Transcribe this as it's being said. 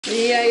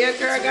Yeah, your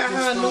girl got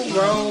her new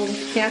robe.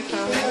 Yeah. It's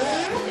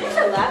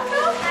a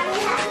laptop?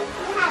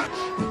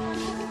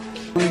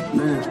 Let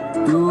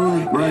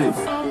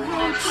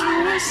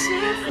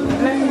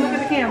me look at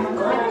the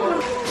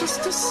camera.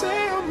 Just to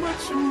say how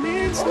much you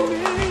mean to me.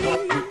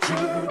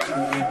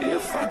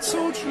 If I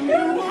told you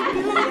you were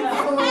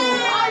beautiful,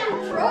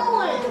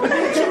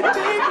 would you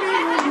take me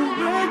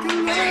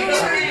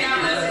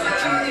on a regular?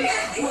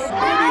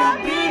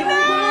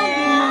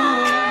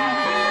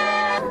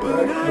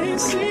 But I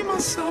ain't see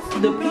myself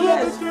in The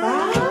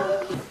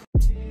PS5?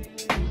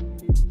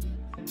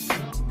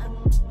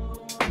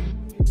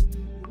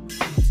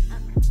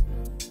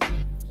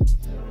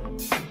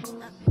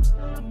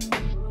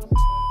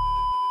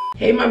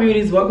 Hey my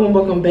beauties,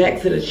 welcome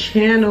back to the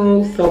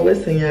channel. So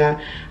listen y'all,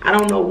 I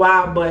don't know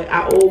why, but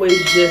I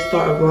always just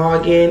start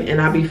vlogging and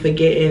I be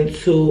forgetting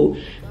to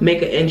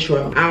make an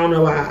intro. I don't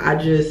know why,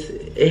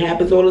 it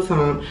happens all the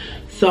time.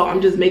 So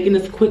I'm just making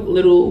this quick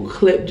little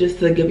clip just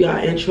to give y'all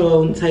an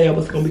intro and tell y'all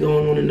what's gonna be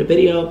going on in the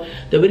video.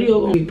 The video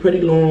gonna be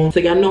pretty long. So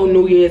y'all know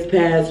New Year's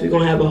passed. We're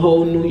gonna have a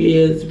whole New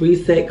Year's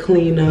reset,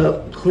 cleaning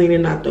out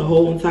the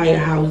whole entire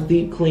house,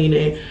 deep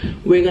cleaning.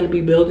 We're gonna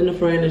be building the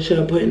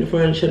furniture, putting the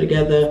furniture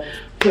together,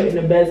 putting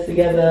the beds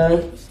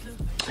together.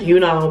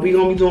 You know, we're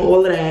gonna be doing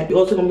all of that. We're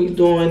also gonna be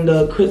doing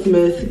the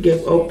Christmas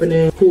gift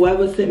opening.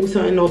 Whoever sent me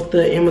something off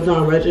the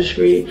Amazon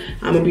registry,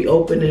 I'm gonna be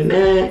opening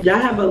that. Y'all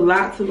have a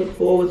lot to look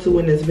forward to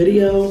in this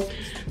video.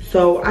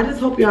 So I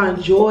just hope y'all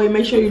enjoy.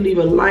 Make sure you leave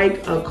a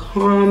like, a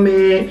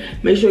comment.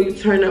 Make sure you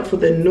turn up for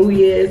the New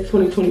Year's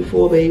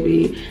 2024,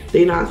 baby.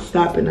 They not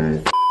stopping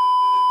us.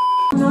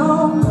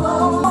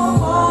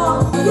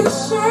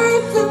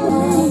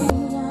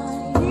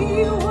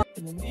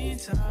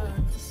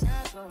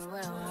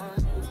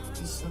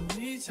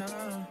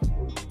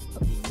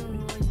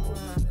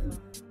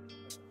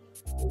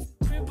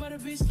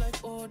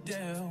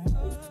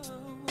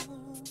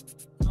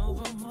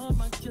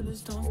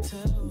 Don't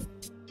tell.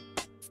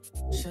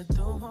 Shut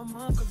down my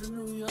mom cause I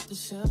knew you off the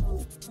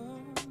shelf.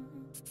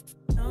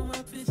 Now my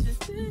bitch is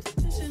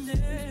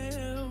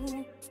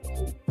Chanel.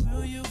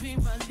 Will you be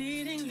my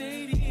leading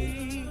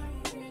lady?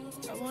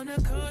 I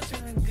wanna call you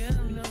and get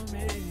a little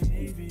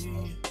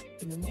maybe.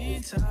 In the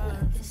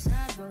meantime,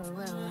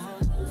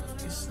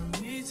 get some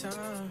me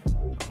time.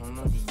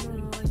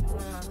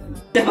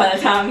 By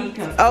the time he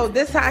comes. Oh,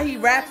 this how he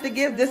wrapped the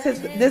gift?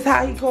 This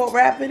how he called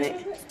wrapping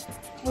it?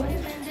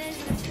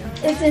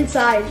 It's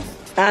inside.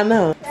 I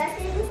know.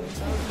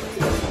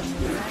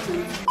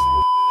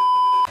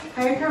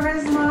 Hi,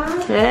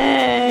 Charisma.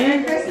 Hey.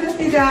 Merry Christmas,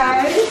 you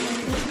guys.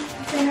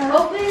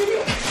 Open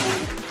it.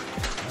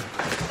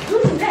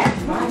 Who's that?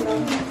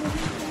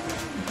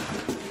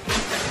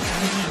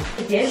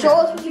 Show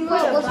us what you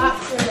got. What's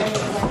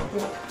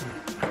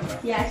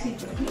Yeah, she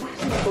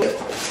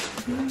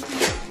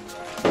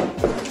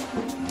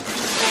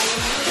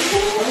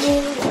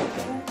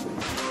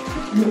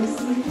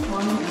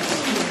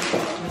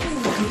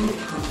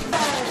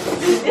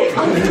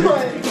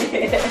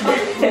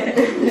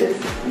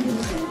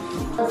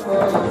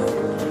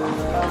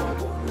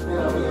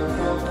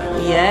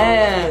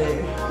Yeah.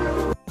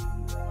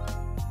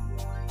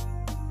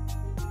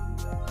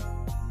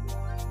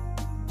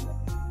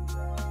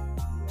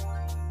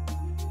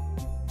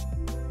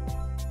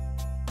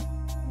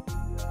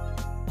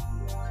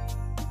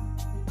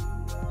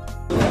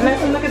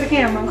 Let's look at the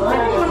camera.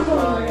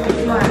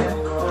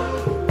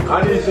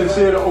 I need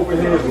sincere to open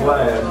his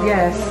laugh.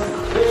 Yes.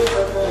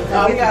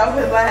 Oh, you got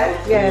open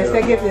laugh? Yes,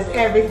 that gives us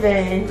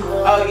everything.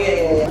 Oh,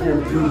 yeah.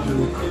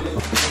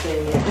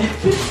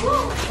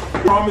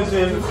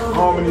 Promising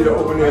harmony to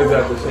open theirs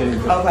at the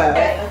same time.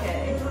 Okay.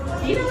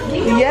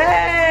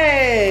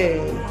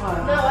 Yay!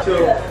 So,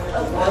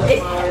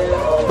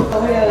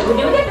 do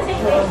we get the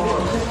same thing?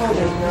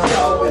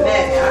 Open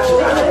that.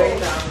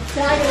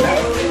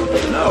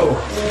 no.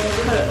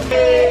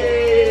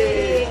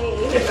 Hey!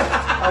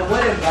 Oh,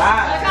 what a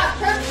vibe.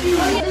 Do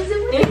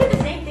we get the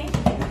same thing?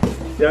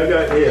 Yeah, I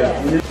got, yeah.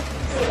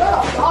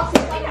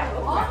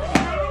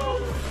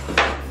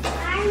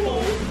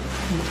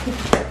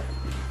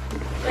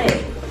 Wait.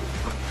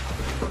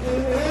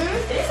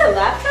 Is this a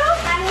laptop?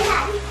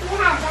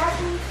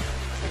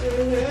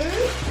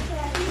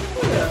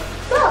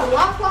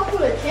 Laptop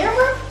with a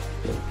camera?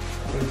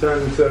 And turn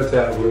into a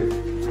tablet.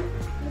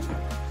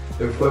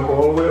 Then flip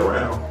all the way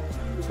around.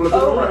 Flip it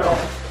around.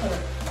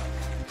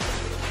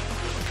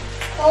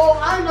 Oh,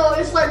 I know.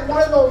 It's like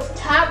one of those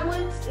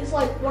tablets. It's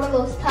like one of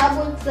those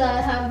tablets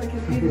that have the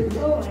computer.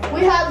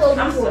 We had those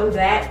I'm before. so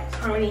bad,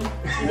 Tony.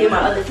 She did my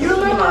other You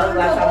remember the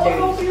laptop dirty.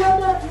 photo we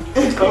had that?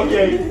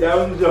 Okay, that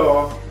was the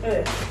jaw.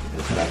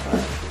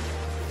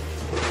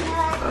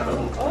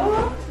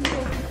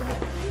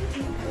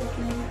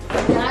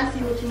 Yeah, I see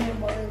what you mean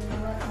by it.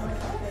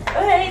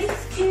 Okay, this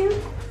is cute.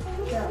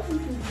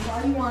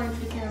 Why do you want it to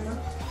the camera?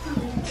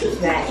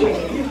 That,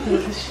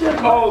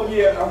 yeah. Oh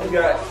yeah, I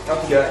forgot.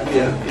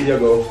 Yeah, here you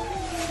go.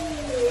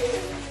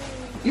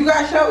 You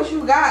gotta show what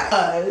you got.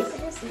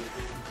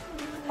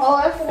 Oh,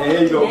 that's the one.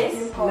 There you go. This?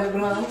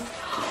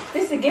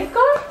 This is a gift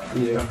card?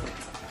 Yeah.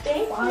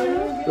 Thank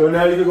you. So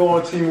now you can go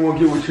on Temu and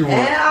get what you want.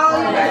 And all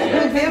you got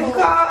your gift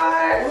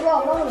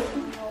card.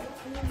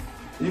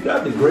 You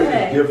got the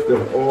greatest gift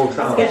of all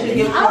time. Get your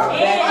gift card.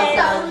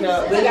 And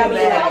We got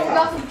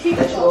bag.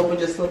 That you open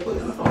your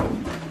slippers.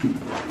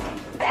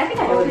 I think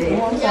I know what it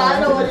is. Yeah, I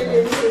know what it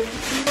is.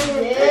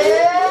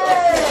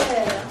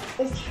 Yeah.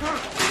 It's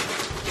trash.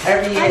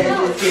 Every year it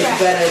just gets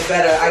better and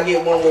better. I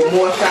get one with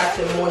more shots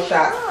and more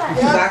shots.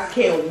 So I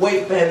can't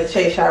wait for him to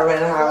chase y'all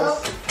around the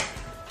house.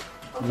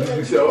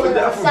 You say, oh, is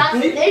that from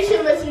Pete?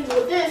 Assassination message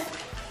with this.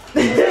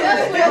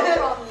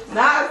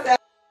 Nah, it's that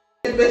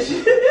bitch.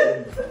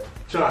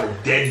 Trying to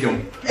dead them.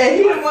 And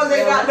he the one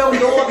that got no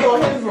doors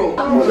on his room.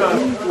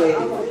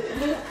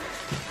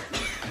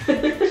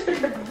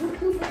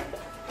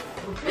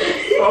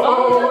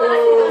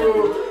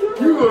 Oh,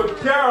 you a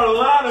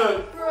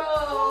Carolina.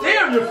 Bro.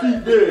 Damn, your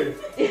feet big.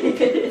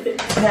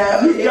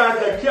 You got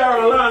the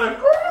Carolina.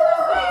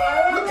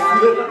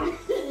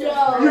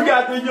 Yo. You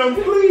got the young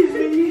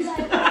please.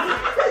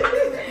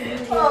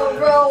 Oh,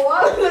 bro,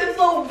 why is it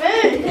so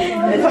big?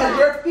 Because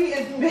your feet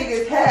is big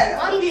as hell.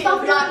 My feet is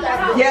not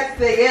that big. Yes,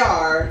 they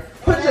are.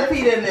 Put your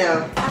feet in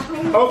there.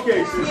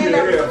 Okay, sister,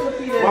 here.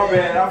 My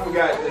bad, I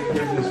forgot to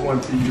give this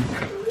one to you.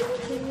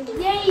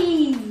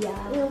 Yay.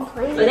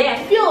 But they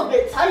I feel a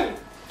bit tight.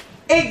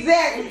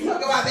 Exactly.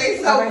 Talk about they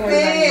so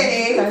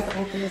big. It's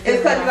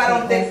because you got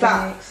on thick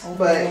socks.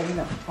 But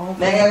now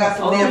I got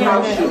some damn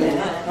house shoes.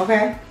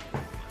 Okay.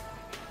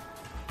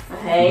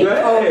 Hey, Good.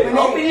 open it,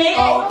 open it,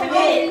 open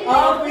it,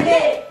 open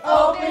it,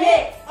 open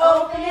it,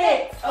 open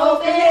it,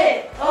 open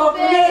it, open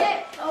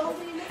it,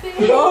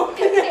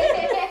 open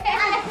it.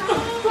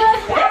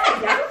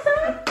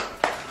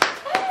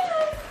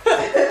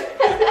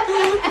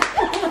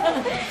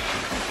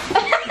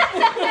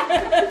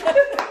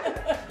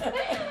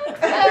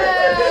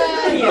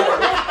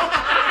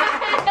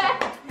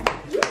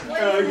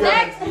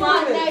 Next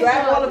one.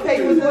 Grab all the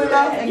papers and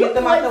stuff and get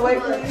them out the way,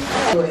 please.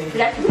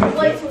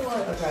 Way too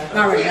much.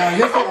 All right, now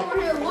this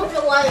Over here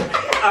looking like.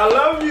 I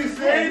love you,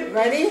 Sid.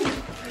 ready?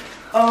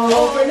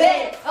 Open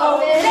it,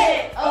 open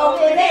it,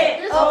 open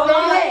it, open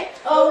it,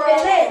 open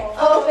it,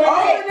 open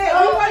it,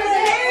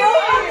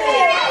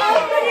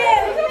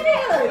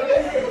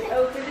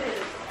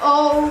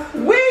 Oh.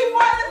 We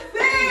want to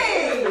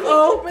sing.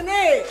 Open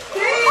it.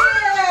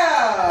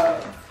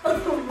 Yeah.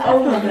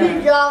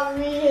 He got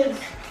me his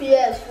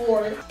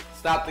PS4.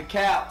 Stop the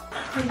cap.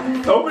 Open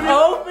it. Open it.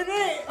 Open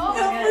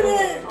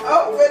it.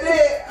 Open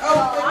it.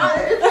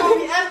 It's gonna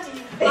be empty.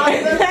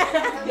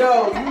 Yo,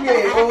 you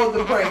get all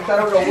the pranks. I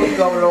don't know what's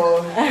going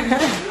on.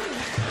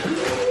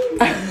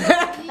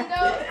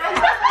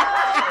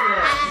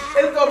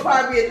 It's gonna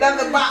probably be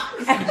another box.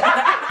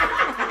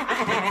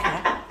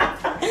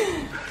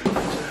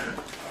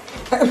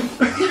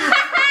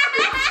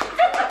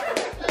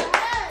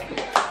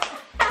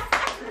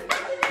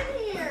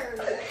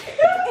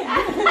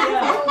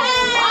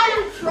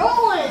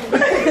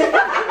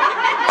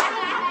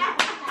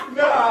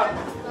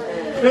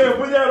 Here,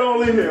 put that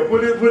all in here.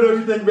 Put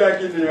everything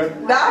back in there.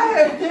 I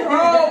have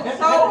trolled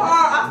so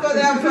hard. I thought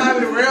that was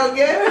having a real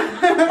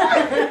gift.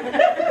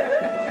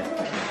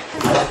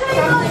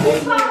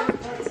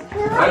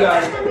 I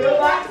got it.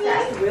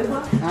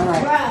 All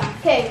right.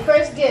 Okay,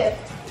 first gift.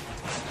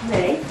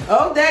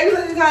 Oh, Dad, you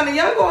looking kind of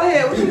young on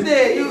here. What you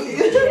did?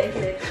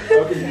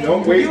 Okay,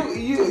 don't wait.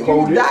 You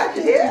Hold it. dyed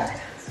your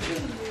hair.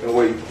 Don't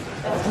wait.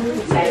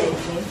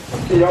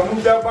 Okay, y'all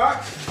move that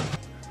box.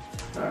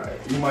 Alright,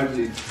 you might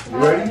be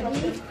ready?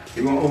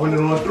 You gonna open it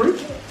on 3?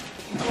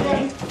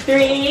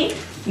 3.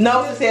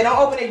 No, she said, don't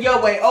open it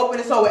your way. Open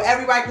it so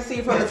everybody can see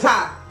it from the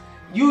top.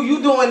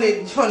 You doing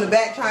it from the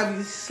back, trying to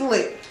be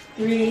slick.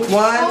 3. 1, 2,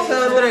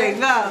 3,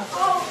 go.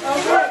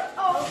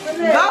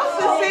 Go,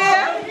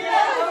 Cecilia.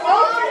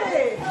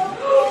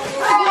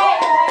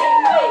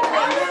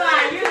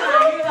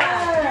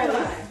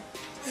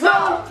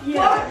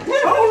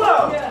 Hold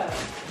up!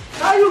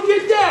 How you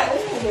get that?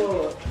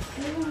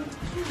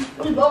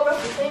 We both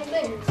got the same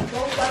thing.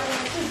 Both got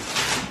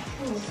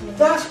the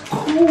That's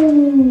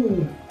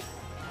cool.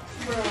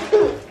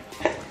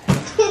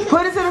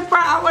 Put it to the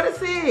front. I want to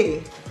see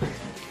it.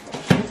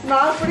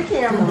 Smile for the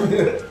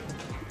camera.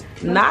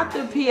 Not the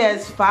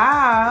PS5.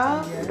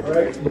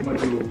 Right? You might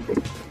do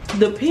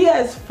The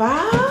PS5?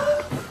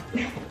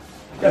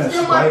 That's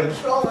Still might be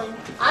spider. trolling.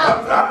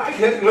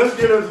 Let's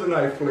get us a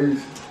knife,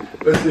 please.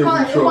 Let's see if we It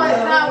might troll.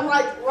 have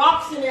like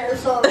rocks in it or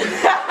something.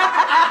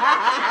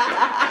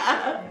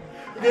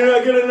 Can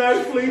I get a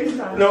knife, please?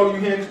 No, you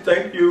can't.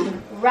 Thank you.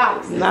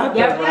 Rocks. Not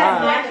the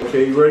rock.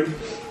 Okay, you ready?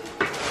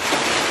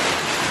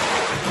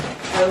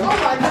 Oh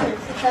my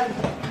goodness, it's heavy.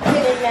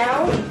 Get it now.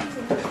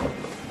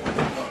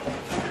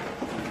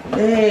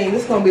 Dang,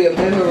 this is going to be a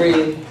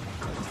memory.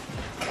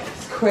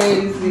 It's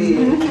crazy.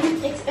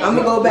 I'm going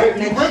to go back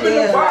next Rip in the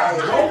year. box.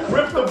 Like, Don't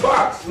rip the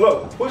box.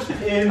 Look, push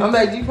it in. I'm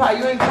like, you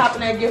ain't copping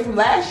that gift from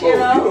last year, Oh,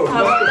 though. you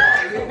How about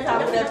that? You ain't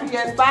copping that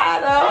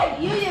PS5, though.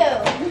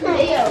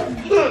 Hey,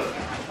 yo.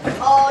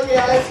 Oh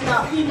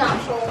yeah, he's not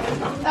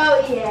trolling. Oh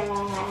yeah.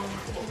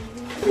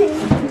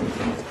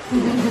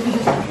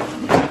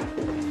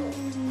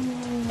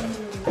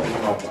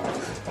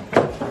 box.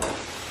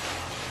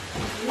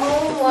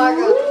 Oh my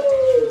god.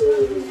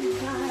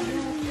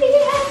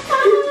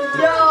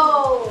 Yo.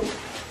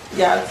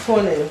 Y'all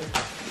 20.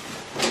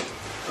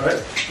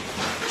 Alright.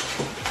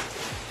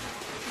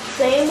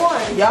 Same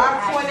one.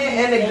 Y'all 20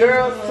 and the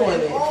girls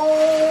 20.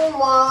 Oh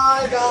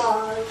my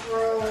god,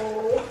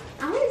 bro.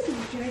 I want to see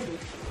the jersey.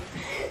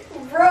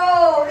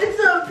 Bro, it's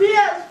a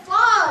PS5.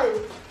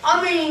 I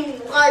mean,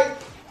 like,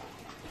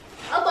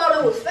 I thought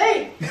it was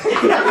fake.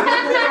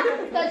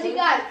 Because you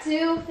got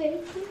 2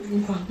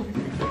 faces.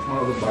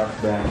 Another box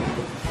back.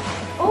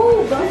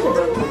 Oh, bunch of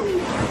them.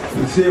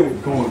 You see it was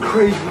going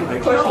crazy.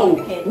 Like, yo,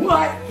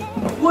 what?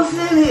 What's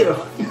in here?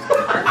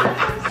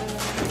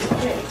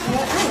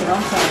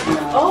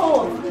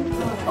 Oh,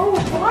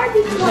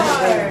 Barbie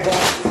card.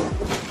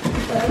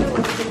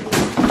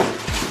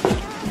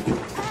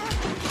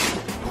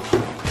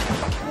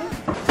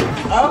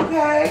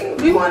 Okay,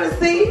 we want to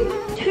see.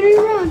 Turn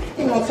around.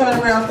 You gonna turn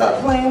around and start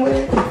playing with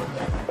it?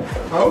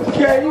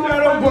 Okay, you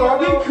got a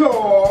Barbie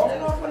car.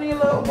 Turn off in your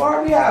little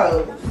Barbie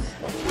house.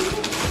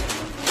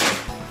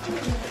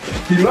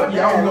 You look, Yeah,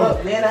 y'all know. look,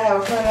 then I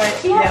have a friend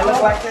like that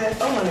look like that.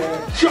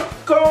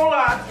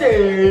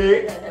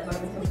 Chocolate.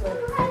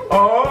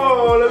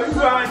 Oh, let me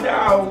find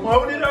out.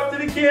 Hold it up to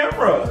the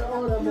camera.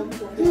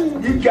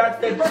 You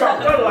got the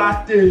chocolate.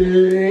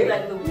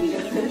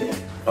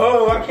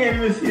 Oh, I can't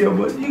even see it,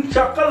 but you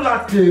chocolate.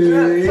 Look,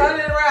 turn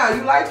it around.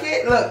 You like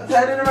it? Look,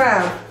 turn it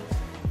around.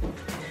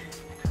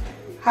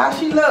 How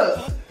she look?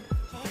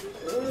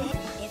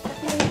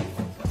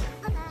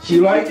 She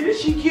like it?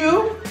 She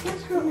cute?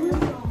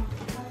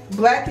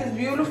 Black is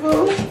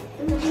beautiful.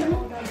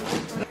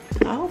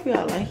 I hope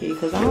y'all like it,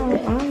 cause I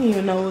don't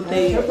even know what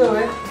they. What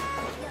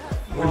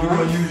you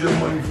gonna use your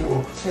money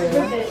for?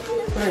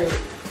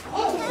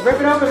 Rip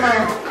it open,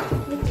 Maya.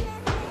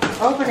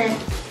 Open it.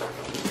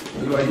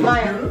 You like your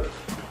Maya. computer?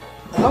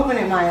 Open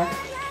it, Maya.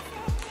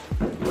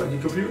 You like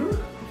your computer?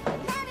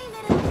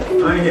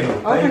 I ain't hear no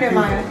Open thank it, you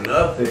Maya. for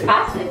nothing.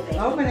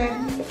 Open it.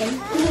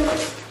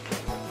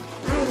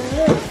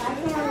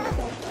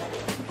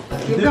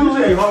 Did you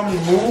say homie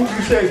move?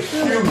 You say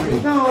excuse me.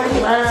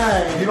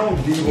 Right. You don't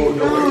devote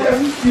your way.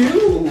 That's cute.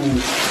 You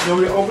want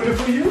me to open it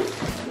for you?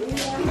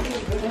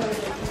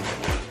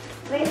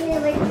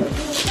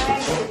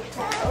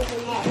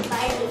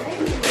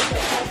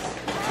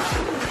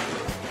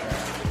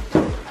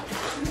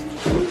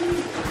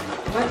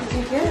 What did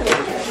you get? What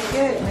did you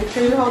get? Make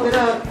sure you hold it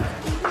up.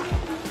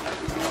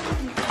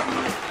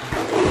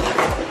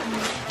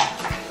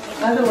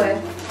 Other way.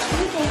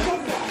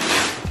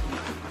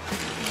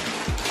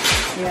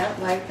 Yeah,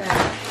 like that.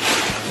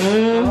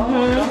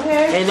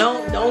 And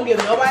don't give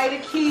nobody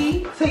the key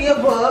to your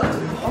book.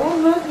 Oh,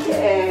 look,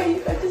 yeah.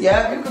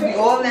 Yeah, you could be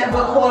all in that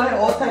book calling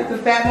all types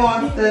of fat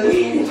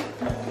monsters.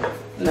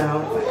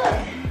 No.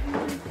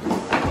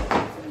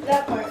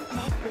 That part.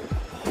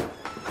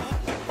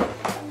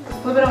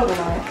 Flip it over,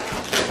 Maya.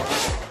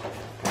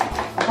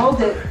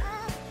 Hold it.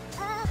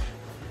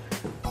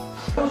 I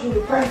want you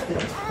to press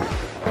it.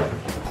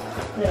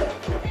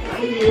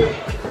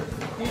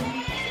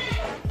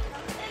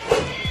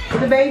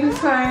 The baby's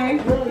crying.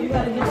 You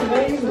gotta get the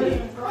baby.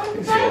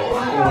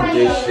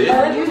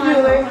 You You do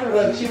it.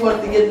 Look, she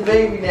wanted to get the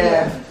baby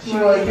now. She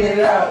wanted to get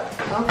it out.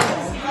 Not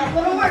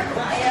gonna work,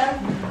 Maya.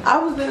 I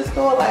was in the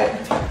store like,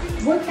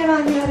 what can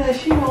I get that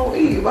she won't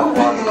eat? My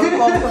mother was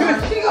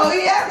going, she gonna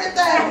eat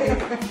everything.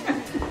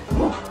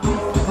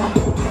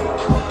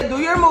 Do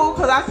your move,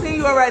 cause I see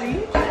you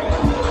already.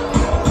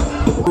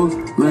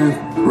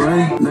 Left,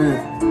 right,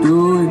 left,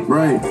 do it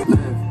right,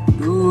 left,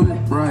 do it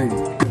right,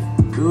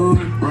 do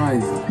it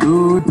right,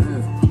 do it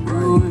left,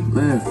 do it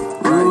left,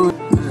 right,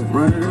 left,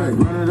 right, right,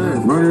 right,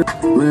 left, right,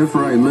 left,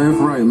 right, left,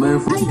 right,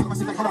 left. You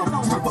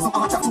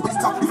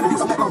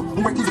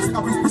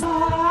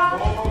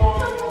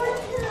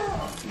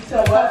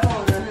said what?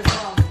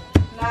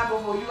 Nah,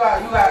 boo, you got,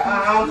 I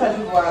don't touch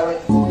you, Violet.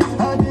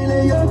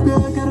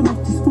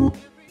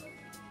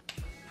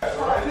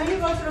 Then you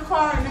go to the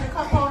car and get a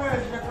cup holder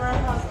and the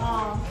grandma's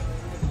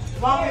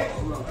wallet.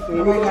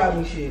 You ain't got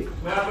me shit. You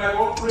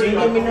ain't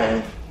give me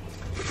nothing.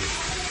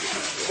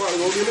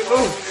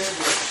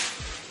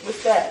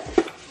 What's that?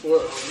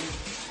 What?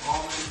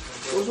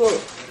 What's what?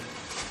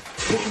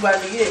 What you about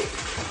to get?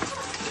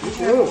 What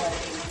you want?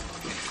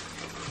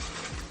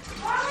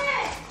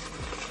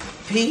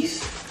 Peace?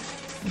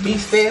 Be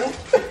still?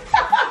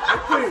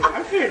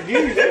 I can't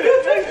give you that.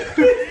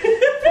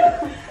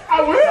 I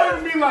wish I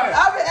could be like.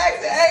 I've been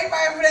asking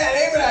everybody for that.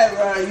 They be like,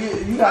 bro,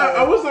 you gotta,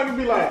 I wish I could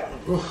be like.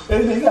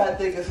 you gotta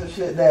think of some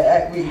shit that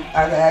I can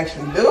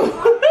actually do.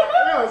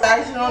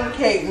 Icing on the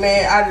cake,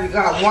 man. I just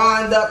got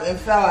wind up and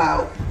fell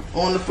out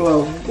on the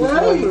floor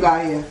before you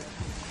got here.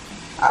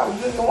 I was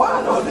drinking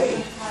wine all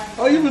day.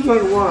 Oh, you been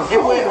drinking wine.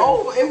 It went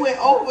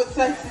over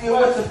sexy. It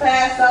was to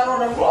pass out on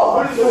the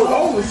floor. It was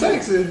over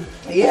sexy.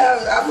 Yeah,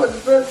 I was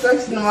first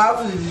sexing them. I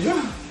was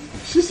drunk.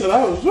 She said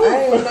I was I drunk.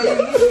 didn't even know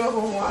you was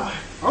drinking wine.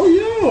 Oh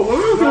yeah,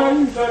 well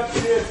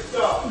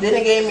okay. Then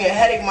it gave me a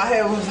headache. My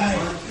head was like,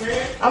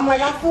 I'm like,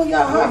 I feel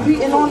your heart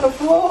beating on the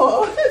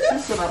floor. She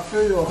said I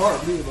feel your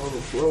heart beating on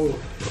the floor.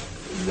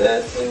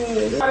 That's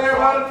it.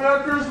 Everybody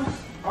Merry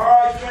Christmas. All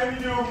right, same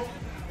to you.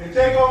 And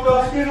take off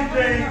those skinny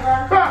jeans.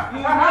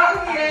 You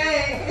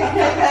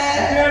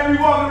can't be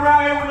walking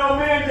around here with no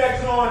man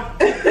decks on.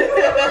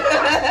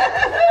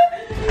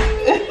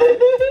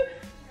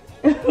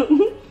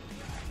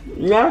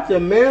 Not the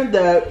man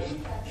deck.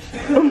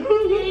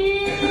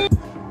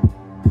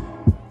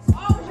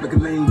 Look at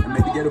me and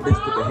make the ghetto bitch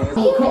put their hands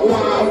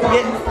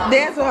Yeah,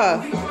 dance with her.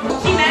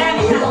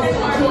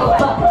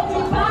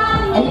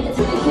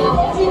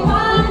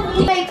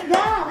 Like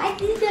that. I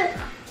think that.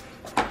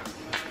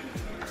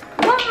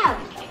 Wow.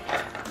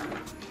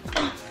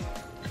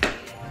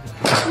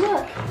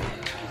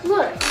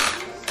 Look.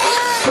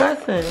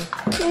 Listen.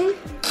 Okay.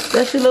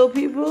 That's your little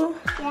people?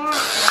 Yeah.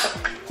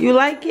 You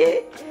like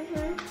it?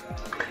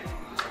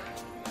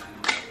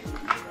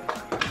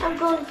 I'm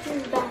going to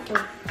the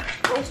bathroom.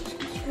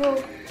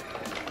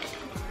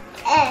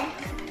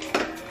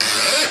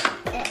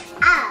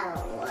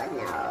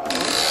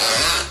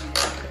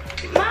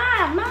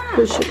 Mom.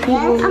 Push your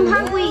people. I'm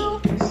hungry.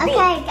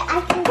 Okay,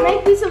 I can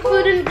make me some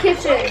food in the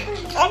kitchen.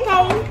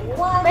 Okay.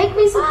 Make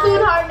me some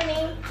food,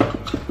 Harmony.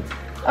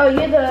 Oh,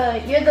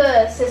 you're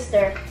the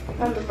sister.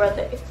 I'm the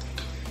brother.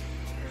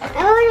 I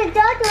want a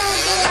dog to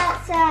go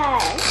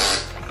outside.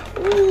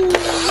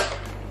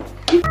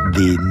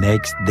 The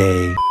next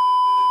day.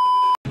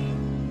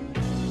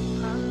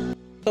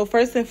 So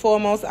first and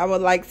foremost, I would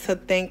like to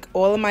thank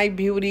all of my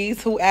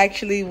beauties who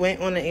actually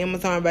went on the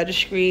Amazon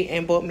registry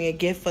and bought me a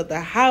gift for the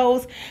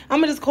house.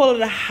 I'm going to just call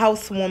it a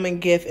housewarming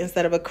gift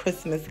instead of a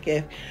Christmas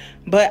gift.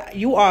 But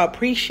you are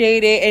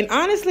appreciated. And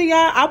honestly,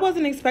 y'all, I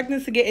wasn't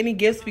expecting to get any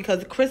gifts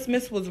because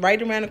Christmas was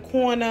right around the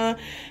corner.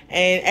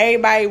 And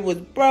everybody was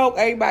broke.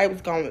 Everybody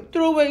was going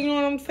through it. You know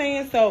what I'm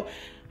saying? So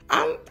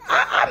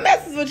I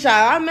messes with y'all.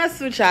 I mess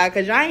with y'all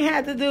because y'all ain't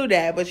had to do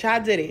that, but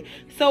y'all did it.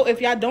 So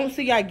if y'all don't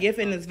see y'all gift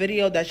in this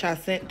video that y'all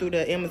sent through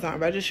the Amazon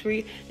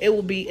registry, it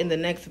will be in the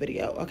next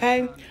video,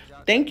 okay?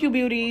 Thank you,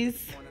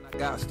 beauties.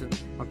 I'm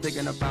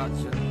thinking about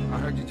you. I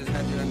heard you just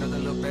had you another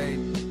little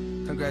baby.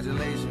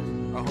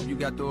 Congratulations. I hope you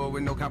got through it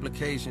with no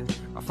complications.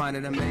 I find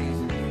it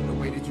amazing the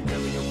way that you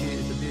carry your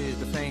kids, the biz,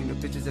 the fame, the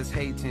bitches that's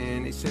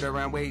hating. They sit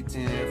around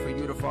waiting for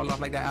you to fall off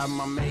like the album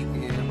I'm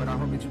making. But I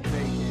hope that you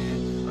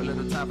taking a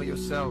little time for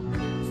yourself.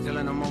 Still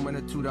in a moment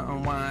or two to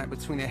unwind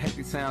between the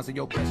hectic sounds of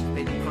your precious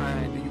baby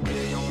crying. Do you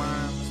clear your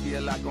mind? Must be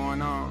a lot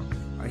going on.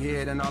 I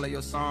hear it in all of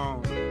your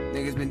songs.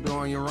 Niggas been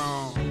doing you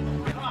wrong.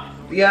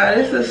 Yeah,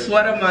 this is a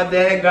sweater my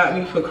dad got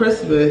me for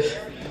Christmas.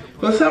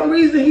 For some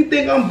reason, he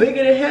think I'm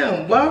bigger than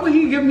him. Why would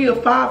he give me a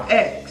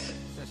 5X?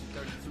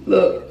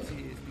 Look.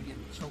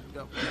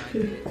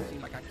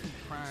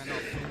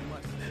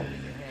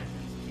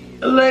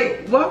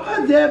 Like, why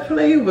my dad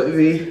playing with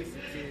me?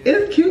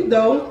 It's cute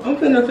though. I'm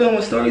finna film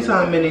a story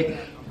time in it.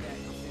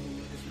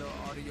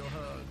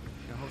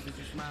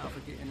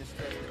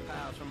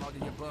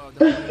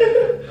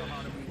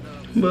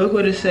 Look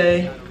what it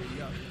say.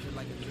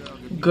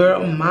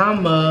 Girl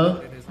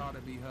mama.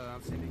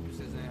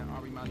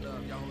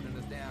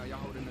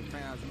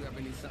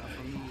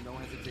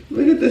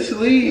 Look at the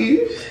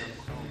sleeves.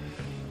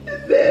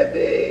 It's that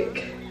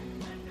big.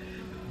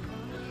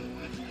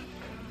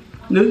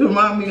 This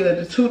reminds me of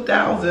the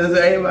 2000s.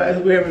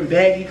 Everybody's wearing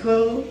baggy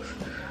clothes.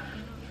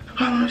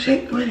 Hold on,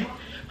 shake with it.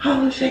 Hold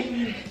on, shake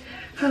with it.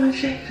 Hold on,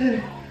 shake with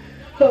it.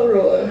 Hold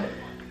on.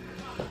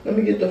 Let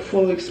me get the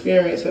full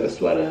experience of the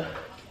sweater.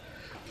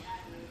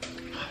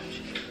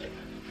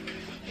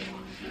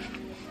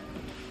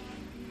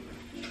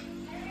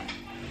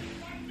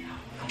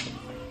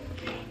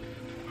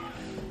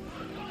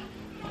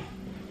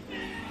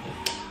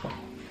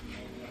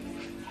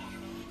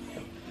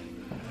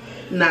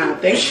 Nah,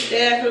 thank you,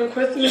 Dad, for the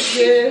Christmas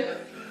gift.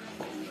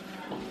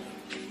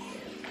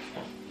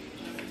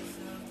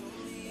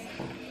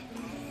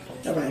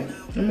 Alright,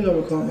 let me go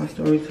record my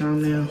story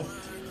time now.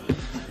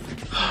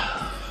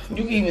 You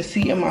can even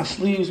see in my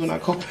sleeves when I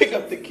go pick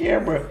up the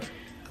camera.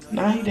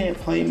 Nah, he didn't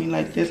play me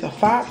like this. A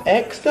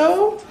 5X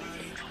though?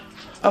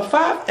 A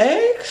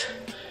 5X?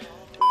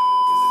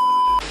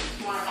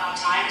 More about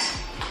times.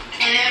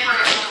 And then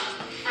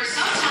for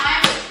some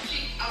time,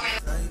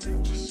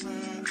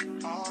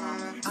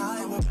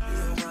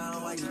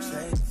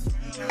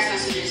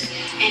 messages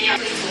and you're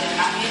please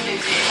not be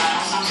addicted by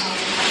some sort of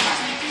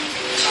depression.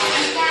 So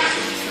this part,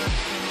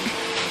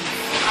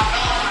 I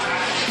felt like my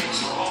relationship was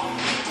so long.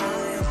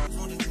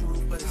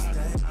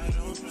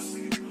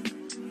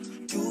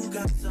 You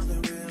got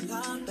something real,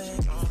 not bad.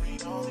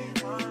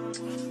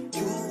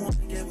 You want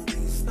to get with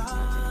me,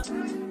 stop.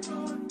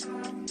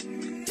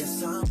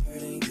 Yes, I'm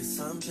hurting, yes,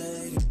 I'm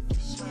jaded.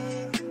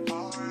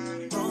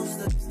 Most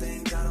of these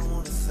things I don't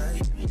want to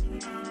say.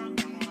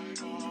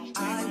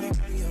 I won't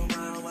be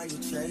around while you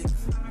chase.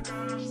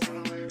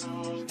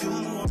 You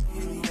won't be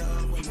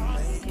around when you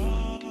make it.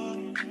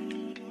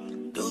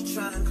 You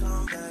try and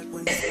come back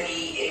when you it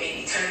made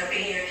me turn up in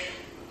here.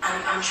 I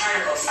I'm trying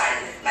to go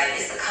silent. Like,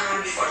 it's the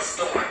calm before the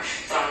storm.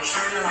 So I'm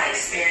trying to, like,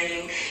 spare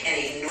you and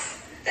ignore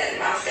that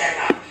mouth.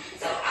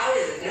 So I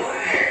was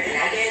ignoring her, and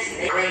I guess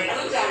they already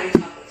talking to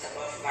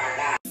both of our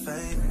guys.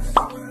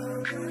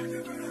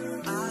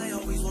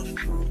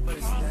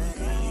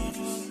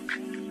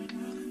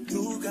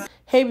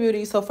 Hey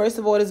beauty, so first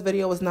of all, this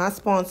video was not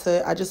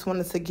sponsored. I just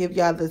wanted to give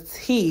y'all the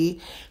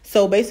tea.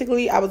 So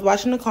basically, I was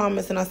watching the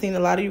comments and I seen a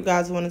lot of you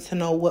guys wanted to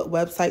know what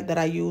website that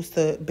I use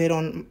to bid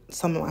on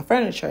some of my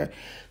furniture.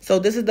 So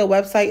this is the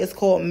website. It's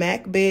called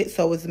MacBid.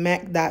 So it's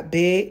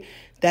mac.bid.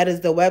 That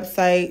is the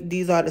website.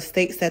 These are the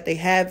states that they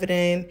have it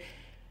in.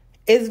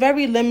 It's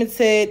very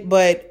limited,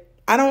 but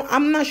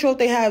I'm not sure if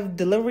they have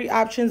delivery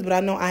options, but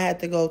I know I had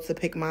to go to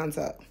pick mine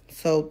up.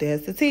 So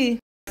there's the tea.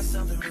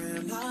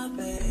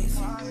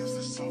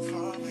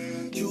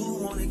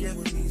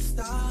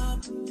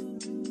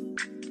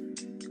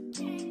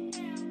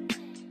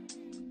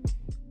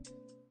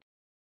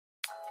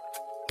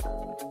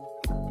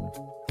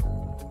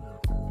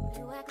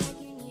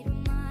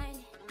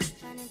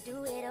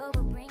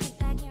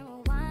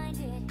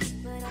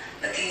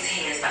 But these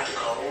hands about to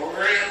go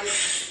real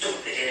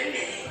stupid in a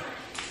minute.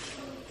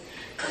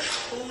 Cause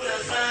who the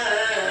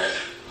fuck,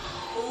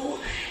 who,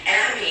 and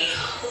I mean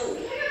who,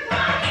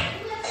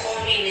 call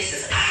me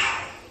Mrs.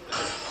 Owl.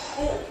 Cause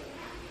who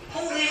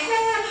the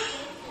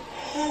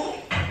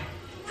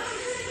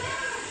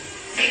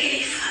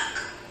figgity fuck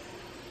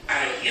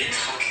are you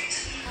talking to?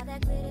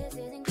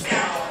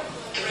 Got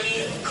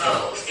 3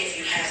 goals, if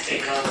you have 3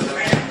 goals,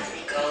 around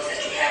 3 goals that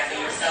you have for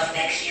yourself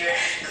next year.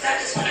 Cause I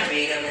just want to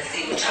read them and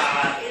see what y'all,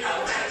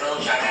 what kind of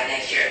goals y'all got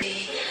next year.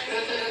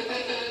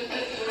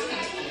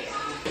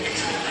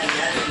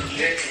 Another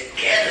year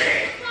together.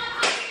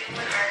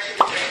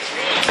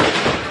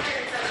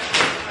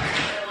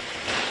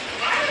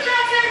 Why did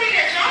y'all tell me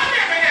that y'all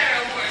never had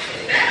an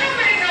abortion? That don't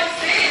make no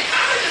sense.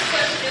 I was just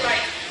questioning,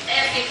 like,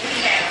 asking if we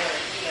had one.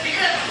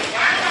 Because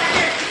why do I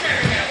hear we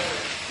never had one?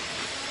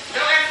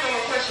 Don't ask no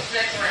more questions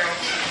next round.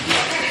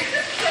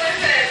 So it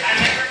says, I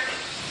never.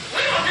 We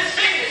don't just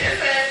finish. It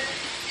says,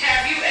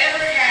 have you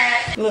ever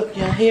had? Look,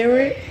 y'all hear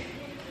it?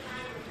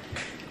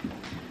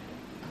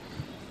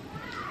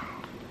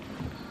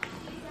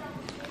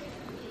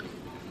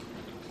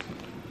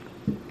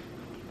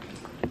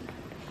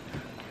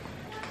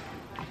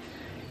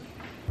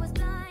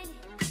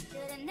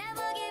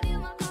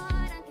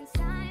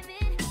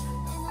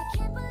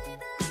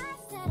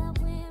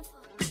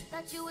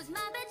 You was my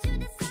bitch, you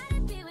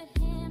decided to be with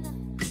him.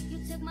 You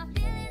took my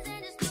feelings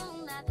and just threw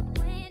them out the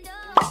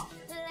window.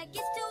 Feel like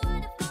it's too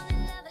hard to fall in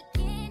love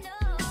again.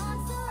 On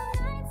some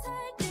nights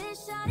like this,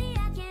 shawty, I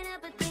can't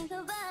help but think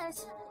of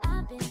us.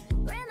 I've been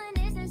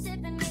reminiscing,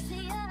 sipping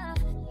Missy up.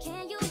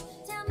 Can you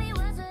tell me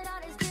what's with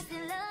all this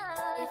distant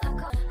love? If I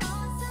call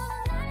on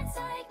some nights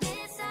like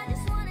this, I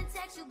just wanna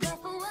text you,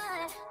 but for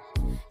what?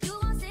 You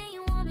gon' say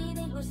you want me,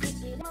 then go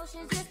switch it.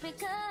 Emotions just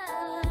because.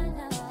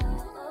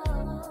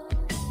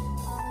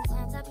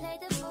 I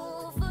played the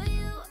fool for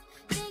you,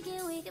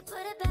 thinking we could put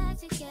it back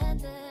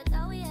together.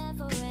 Thought we had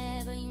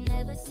forever, you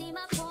never see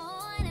my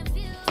point of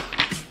view.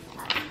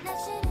 Our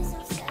connection is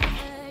so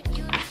severed,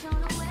 you don't show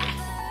no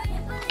effort.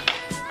 You believe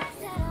the lies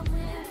that I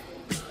wear.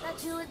 Thought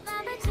you was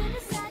mine, but you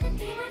decided to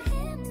be with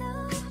him, no.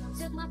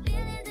 Took my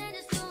feelings and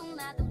just threw them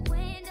out the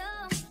window.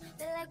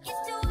 Feel like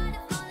it's too hard to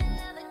fall in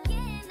love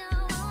again, no.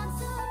 On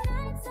some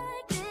nights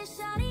like this,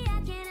 shawty, I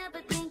can't help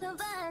but think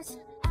of us.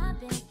 I've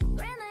been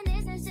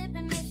reminiscing,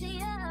 sipping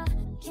Missy up.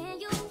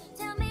 Can you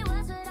tell me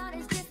what's with all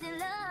this distant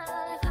love?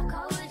 If I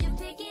call, would you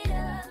pick it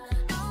up?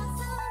 On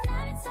some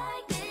nights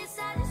like this,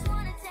 I just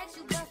wanna text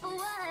you, but for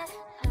what?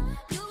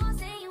 You gon'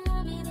 say you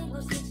want me, then go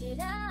switch it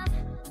up.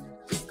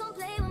 Just gon'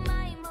 play with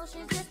my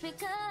emotions just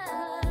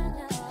because.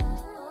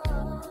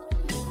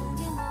 You gon'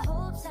 get my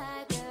hopes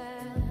high,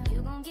 girl.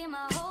 You gon' get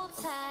my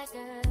hopes high,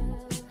 girl.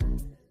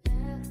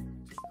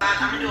 I'm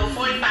gonna do a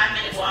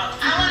 45-minute walk.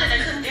 I wanted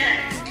to cook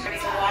dinner.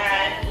 Drink some water,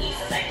 I eat,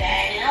 stuff like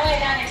that. And I lay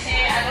down and sit.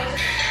 I go to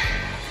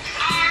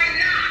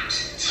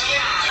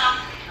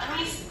I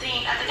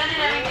think I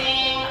did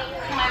everything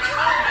pretty much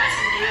on my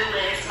to-do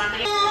list.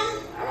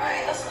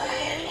 Alright, let's go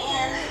ahead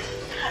and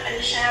hop in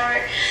the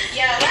shower.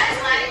 Yeah, last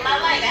night,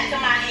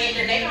 after my head,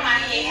 the day when my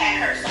head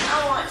had hurt, so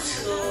I want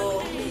to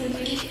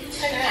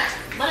take it out.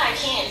 But I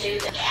can't do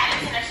that. I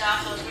didn't finish it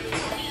off, so it's really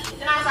sweet.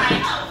 Then I was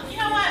like, oh, you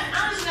know what?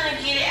 I'm just gonna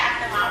get it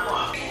after my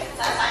walk.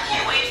 So I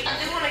can't wait. I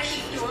do want to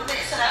keep doing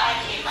it so that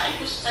I can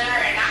like stir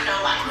and I know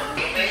like the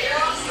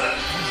videos.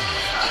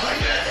 Oh my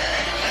god.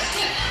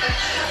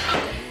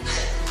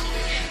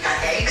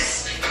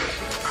 Thanks.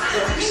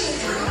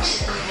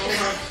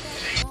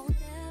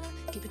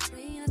 Keep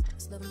between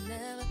us, love will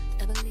never,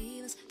 ever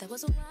leave us. That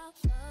was a while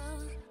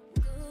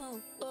ago.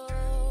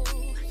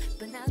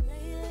 But now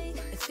lately,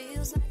 it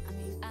feels like,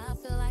 I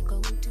feel like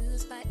going to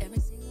this fight every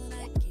single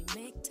night. Can't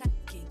make time,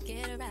 can't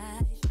get it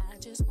right. I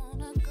just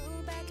wanna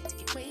go back,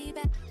 take it way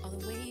back, all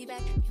the way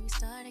back. Can we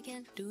start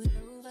again, do it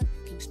over?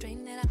 Can we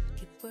straighten it out,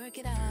 keep work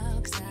it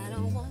out? Cause I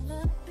don't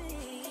wanna be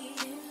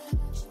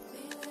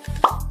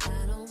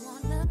I don't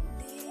wanna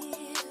be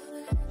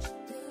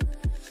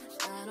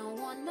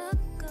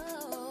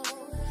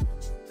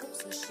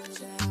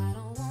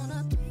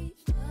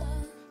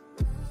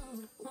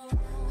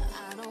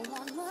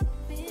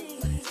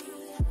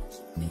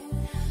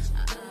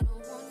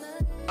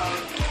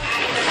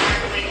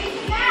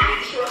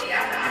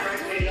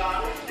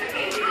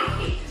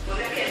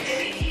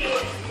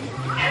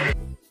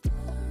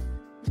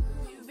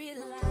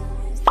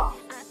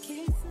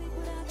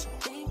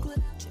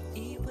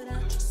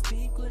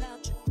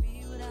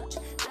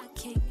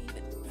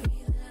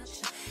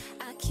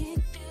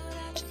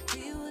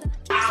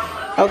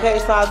Okay,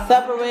 so I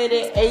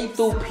separated A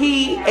through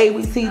P, A,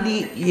 B, C,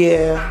 D.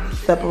 Yeah,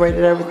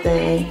 separated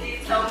everything.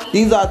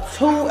 These are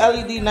 2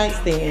 LED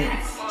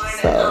nightstands.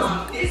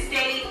 So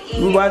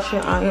we watching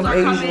I Am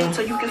Asian.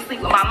 So you can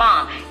sleep with my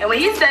mom. And when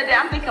he said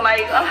that, I'm thinking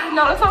like,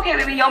 no, it's okay,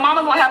 baby. Your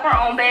mama's gonna have her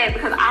own bed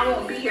because I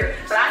won't be here.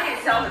 But I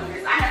didn't tell him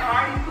this. I had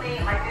already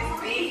planned like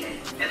this big,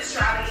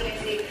 extravagant,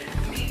 big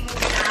movie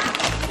time.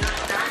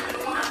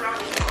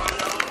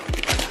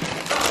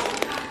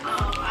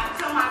 I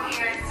told my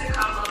parents to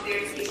come up there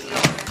to get me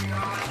over.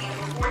 And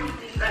before he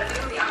leaves,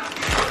 literally, I'm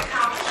sitting on the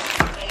couch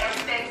and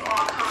everything's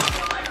all calm.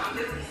 Like, I'm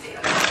literally sitting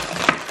on the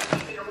couch,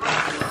 keeping it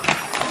right.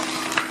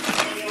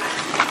 And then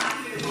I'm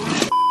here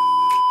doing.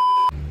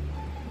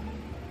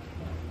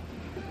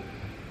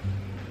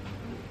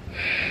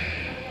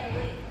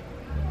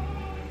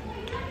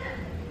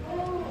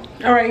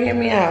 All right, hear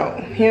me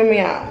out. Hear me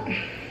out.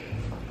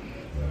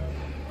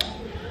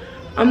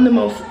 I'm the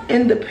most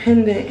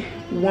independent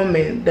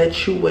woman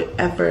that you would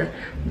ever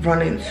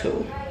run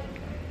into.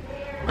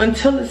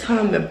 Until it's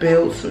time to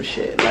build some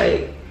shit.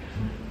 Like,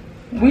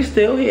 we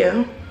still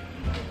here.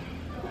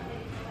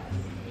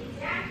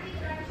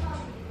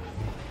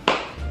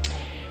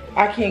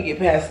 I can't get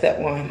past step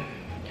 1.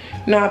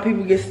 You know how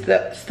people get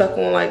stuck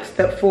on like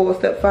step 4,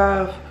 step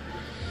 5?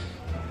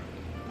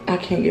 I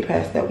can't get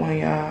past that one,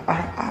 y'all.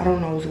 I don't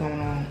know what's going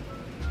on.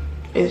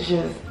 It's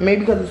just,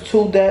 maybe because it's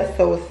 2 deaths,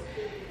 so it's...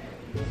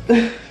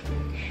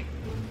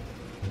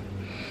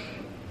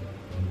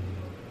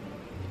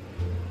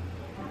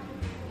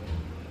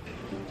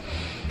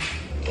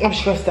 I'm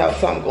stressed out,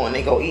 so I'm going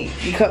to go eat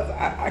because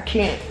I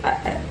can't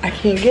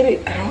get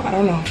it. I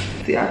don't know.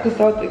 See, I could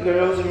start the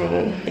girls'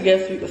 room. I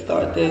guess we could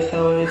start this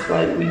so it's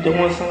like we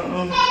doing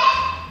something.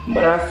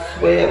 But I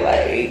swear,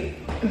 like,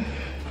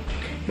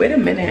 wait a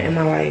minute in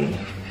my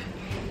life.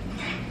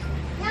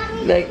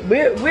 Like,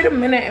 wait a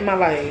minute in my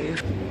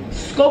life.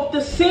 Scope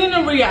the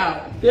scenery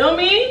out. Feel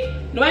me?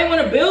 Nobody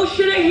want to build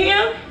shit in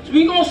here, so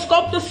we gonna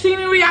scope the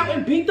scenery out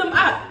and beat them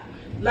up.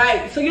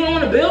 Like, so you don't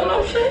want to build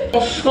no shit?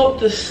 Gonna scope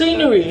the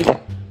scenery.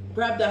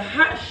 Grab the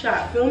hot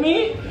shot, feel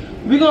me?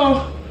 We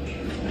gonna,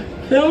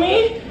 feel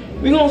me?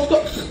 We gonna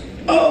scope,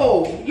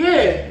 oh,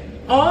 yeah.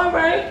 All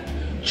right.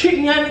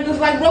 Treating y'all niggas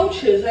like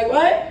roaches, like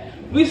what?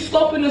 We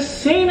scoping the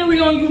scenery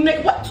on you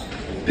niggas. What?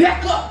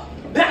 Back up,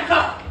 back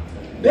up,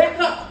 back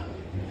up.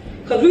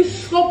 Cause we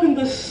scoping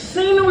the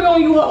scenery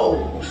on you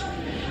hoes.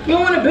 You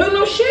don't wanna build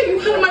no shit? You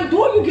come to my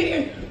door, you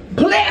getting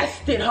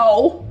blasted,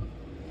 hoe.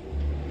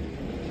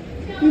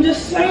 I'm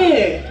just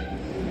saying.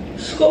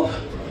 Scope.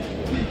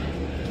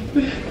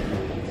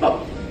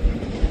 Oh.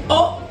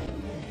 Oh.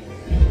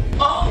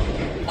 Oh.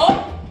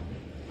 Oh.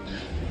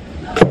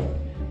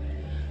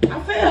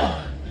 I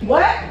fell.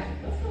 What?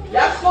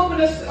 Y'all scoping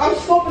this, I'm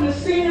scoping the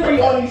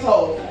scenery on these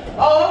hoes.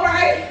 Oh, all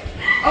right.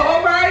 Oh,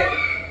 all right.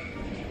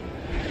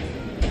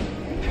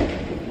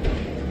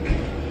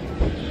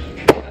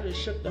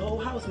 Shook the whole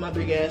house, my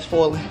big ass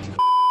falling.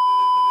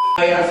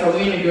 Yeah, so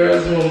we in the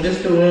girls' room.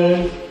 This the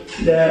room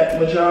that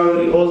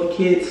majority all the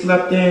kids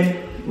slept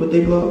in with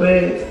their blow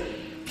beds.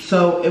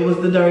 So it was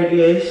the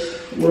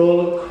dirtiest with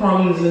all the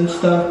crumbs and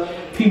stuff.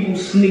 People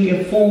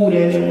sneaking food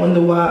in and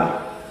wonder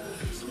why.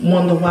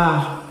 Wonder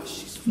why.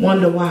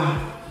 Wonder why.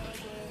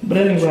 But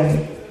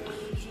anyway,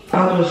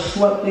 I just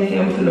swept in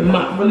here. I'm finna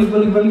mop really,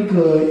 really, really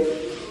good.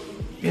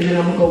 And then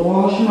I'm gonna go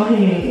wash my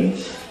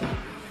hands,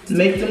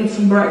 make them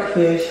some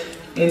breakfast.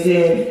 And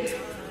then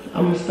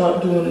I'm gonna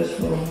start doing this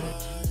for them.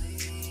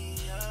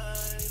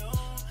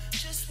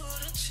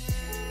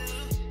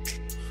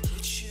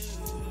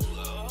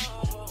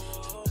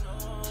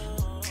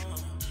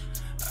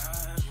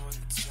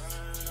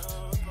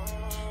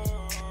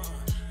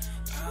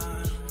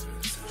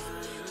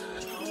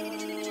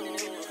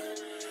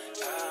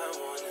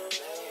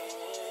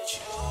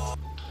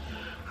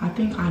 I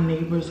think our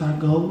neighbors are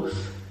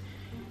ghosts.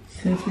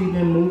 Since we've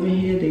been moving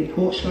here, their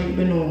porch light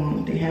been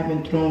on. They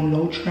haven't thrown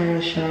no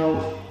trash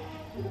out.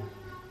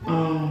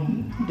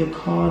 The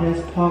car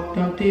that's parked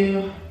out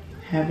there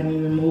haven't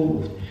even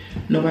moved.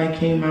 Nobody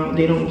came out.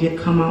 They don't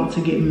come out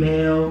to get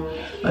mail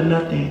or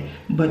nothing.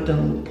 But the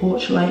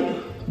porch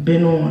light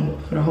been on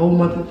for the whole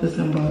month of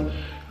December.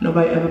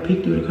 Nobody ever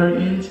peeked through the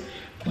curtains.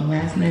 But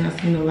last night I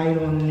seen the light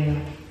on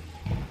there.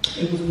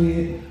 It was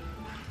weird.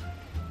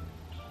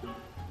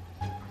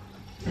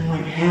 And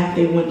like half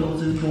their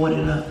windows is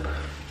boarded up.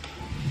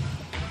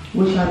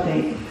 What y'all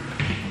think?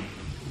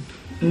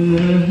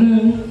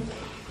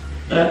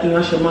 I think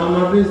I should mind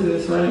my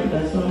business, right?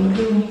 That's what I'm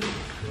gonna do.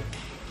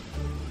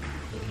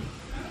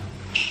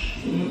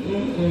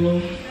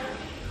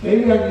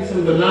 Maybe I get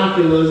some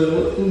binoculars and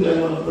look through that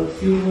motherfucker.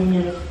 See what's in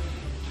there.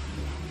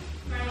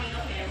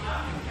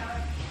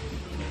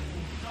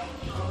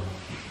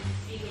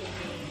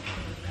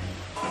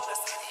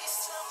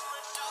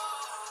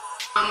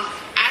 I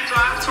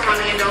drive to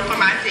Orlando for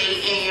my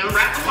date, and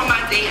right before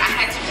my date, I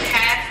had to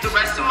pass the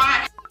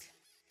restaurant.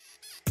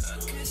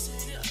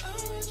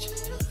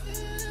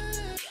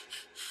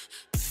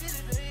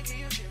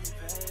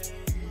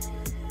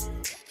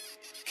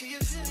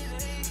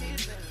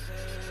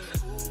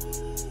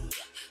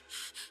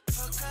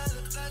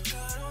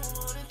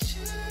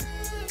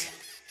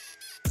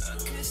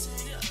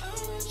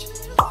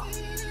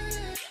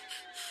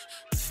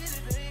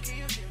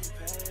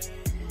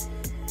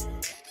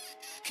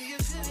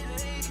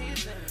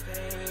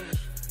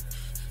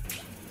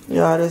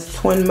 Y'all, this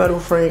twin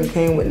metal frame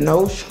came with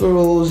no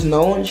screws,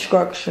 no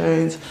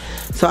instructions.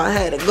 So I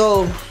had to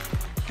go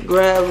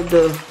grab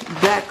the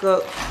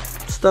backup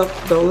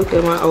stuff. Don't look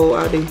at my old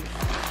ID.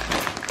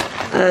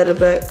 I had to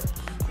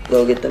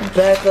go get the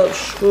backup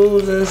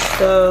screws and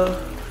stuff.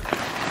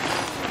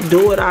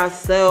 Do it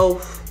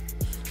ourselves.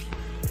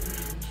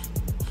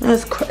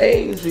 That's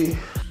crazy.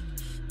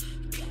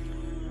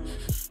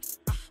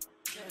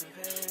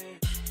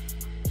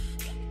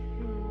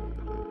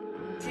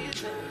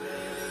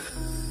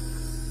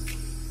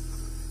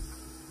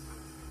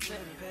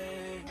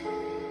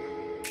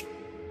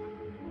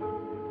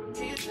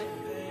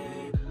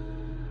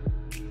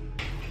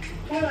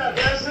 What up,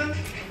 Dustin?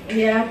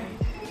 Yeah.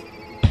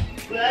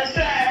 Last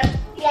time.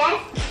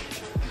 Yes.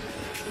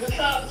 What's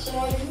up,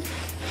 son?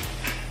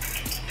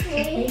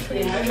 Hey,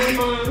 Hi,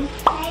 Mom.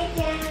 Hi,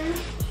 Jen.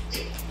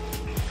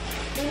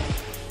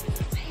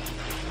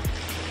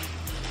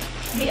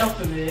 He up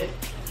for it.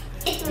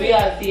 We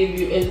gotta see if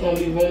it's gonna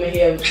be room in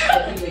here to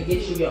even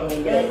get you your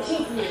own bed.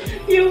 Kiss me.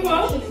 You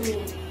mom? Kiss me.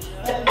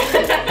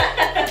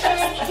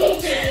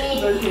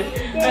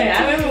 Hey, I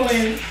remember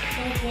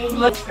when.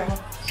 Let's go.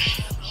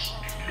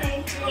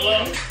 Hello?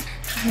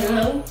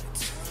 Hello?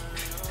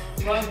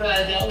 My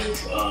bad, that was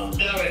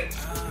Derek.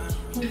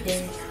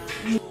 Okay.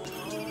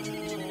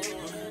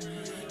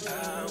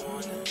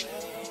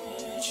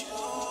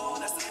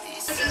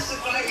 This is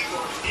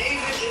Bible.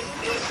 David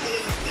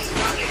is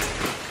running.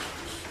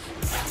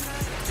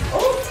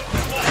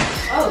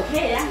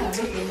 Okay, that's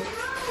a big one.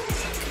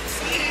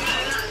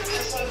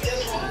 That's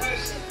one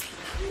person.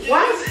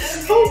 Why is it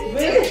so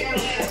big?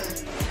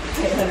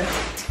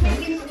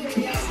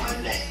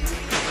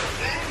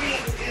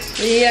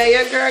 Yeah,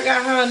 your girl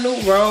got her new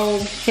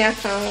robe.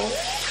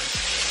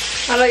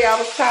 I know y'all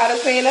was tired of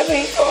seeing that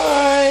pink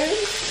one.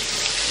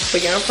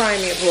 But yeah, I'm probably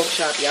me a pork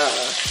chop, y'all.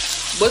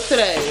 But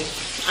today,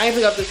 I ain't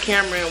pick up this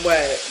camera and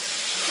what?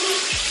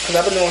 Cause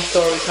I've been doing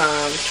story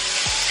time.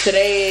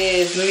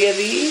 Today is New Year's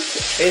Eve.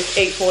 It's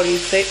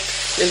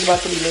 8:46. It's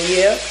about to be New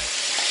Year.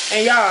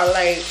 And y'all,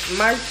 like,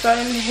 my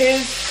son,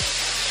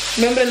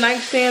 remember the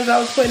nightstands I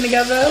was putting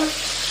together?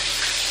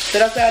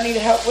 That I said I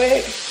needed help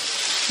with?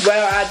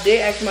 Well, I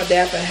did ask my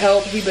dad for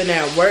help. He been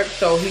at work,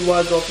 so he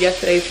was off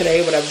yesterday,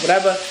 today,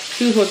 whatever.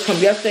 He was supposed to come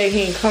yesterday.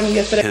 He ain't coming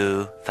yesterday.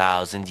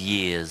 2,000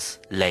 years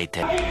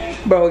later.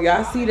 Bro,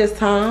 y'all see this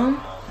time?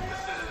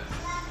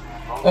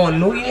 On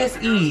New Year's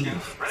Eve,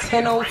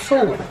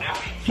 10:02.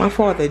 My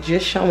father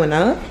just showing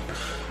up.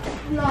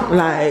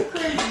 Like.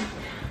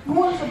 You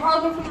want some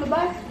powder from the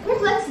back?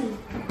 Where's Lexi?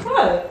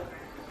 What?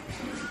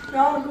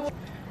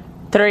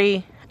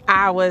 3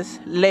 hours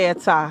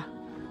later.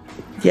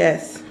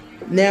 Yes.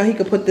 Now he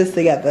could put this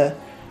together.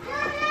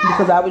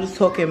 Because I was just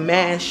talking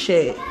mad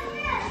shit.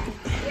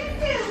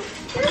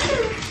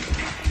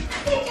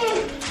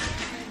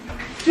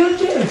 You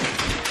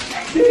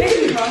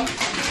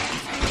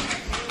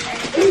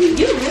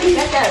really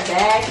got that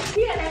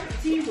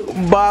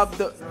bag? Bob,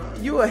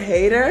 you a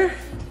hater?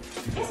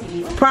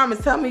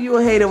 Promise, tell me you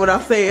a hater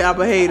without saying I'm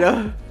a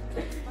hater.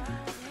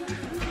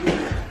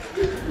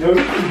 Yo,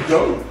 this is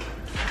dope.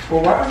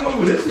 Well, why is it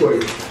over this way?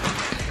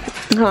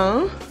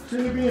 Huh?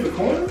 Shouldn't it be in the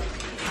corner?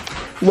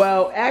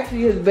 Well,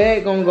 actually his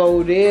bag gonna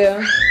go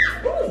there.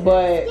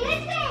 But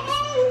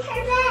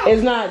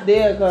it's not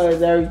there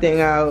because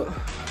everything out.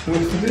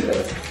 Where's he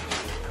at?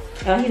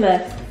 Oh, he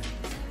left.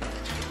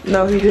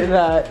 No, he did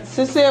not.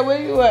 Sister, where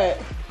you at?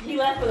 He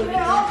left for the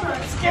weekend. I'm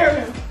trying to scare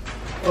him.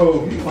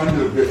 Oh, he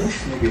under the bed.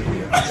 This nigga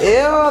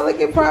here. Ew, look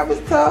at Promise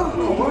toe.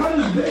 Oh, why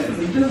is that?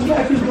 It's just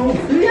like his don't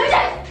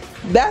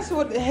fit. That's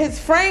what his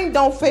frame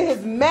don't fit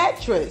his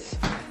mattress.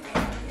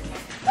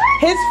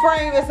 His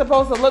frame is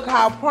supposed to look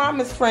how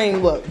Promise frame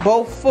look,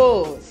 both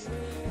fulls.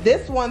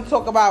 This one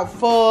talk about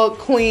full,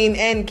 queen,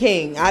 and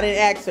king. I didn't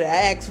ask for that.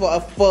 I asked for a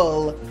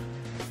full.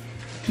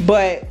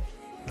 But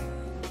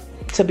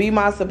to be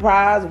my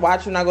surprise,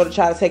 watch when I go to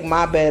try to take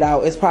my bed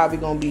out, it's probably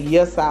gonna be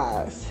your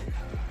size.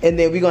 And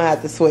then we're gonna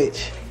have to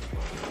switch.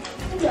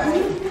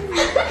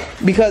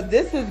 Because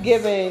this is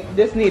giving,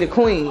 this need a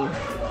queen.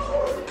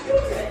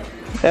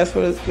 That's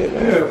what it's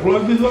giving. Yeah,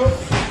 plug this up.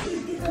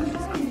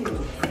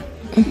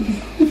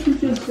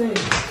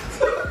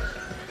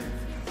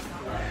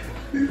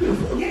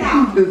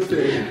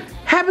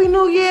 Happy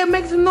New Year,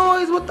 make some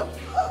noise. What the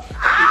fuck?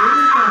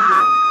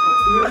 Ah!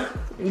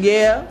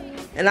 Yeah,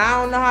 and I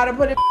don't know how to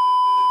put it.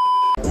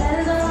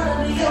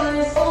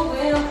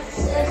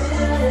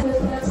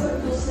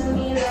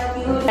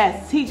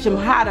 Yes, teach him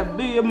how to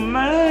be a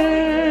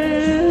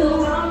man.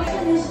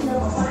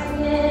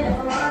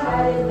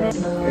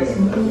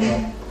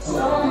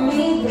 Show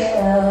me,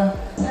 yeah,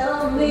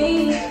 tell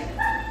me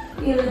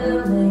you're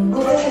living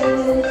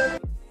good.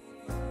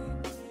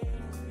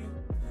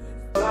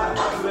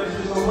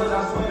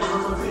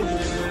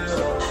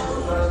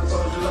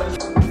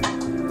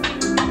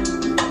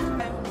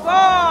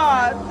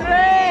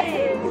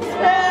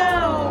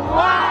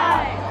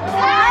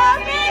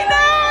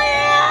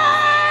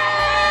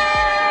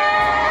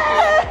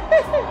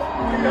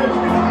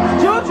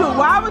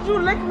 Why would you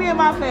lick me in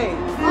my face.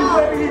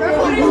 Happy New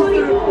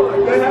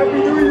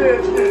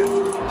Year.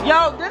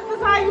 Yo, this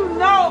is how you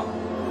know.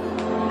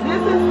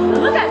 This is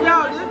Look at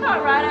yo. this is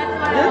right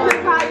at This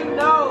is how you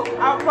know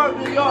I'm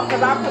from New York,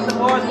 because I put the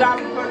ball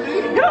dropping from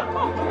New York.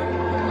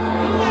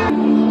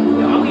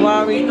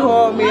 Mommy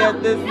called me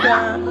at this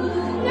time.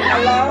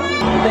 Hello?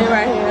 Stay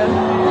right here.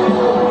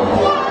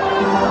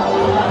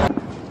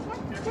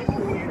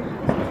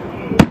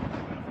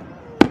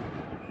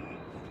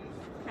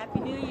 Happy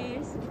New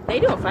Year's. They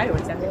doing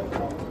fireworks out here.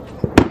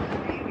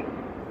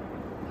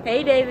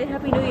 Hey David,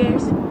 Happy New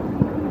Year's.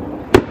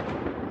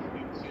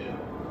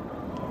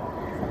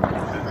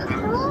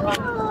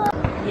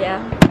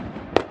 Yeah.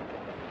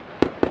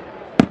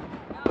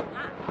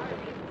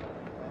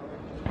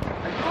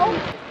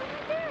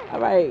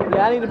 Alright,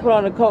 y'all need to put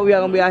on the coat.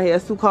 Y'all gonna be out here.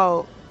 It's too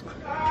cold.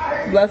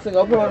 Blessing,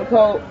 go put on the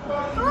coat.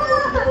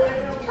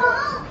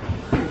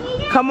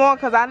 Come on,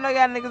 cause I know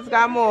y'all niggas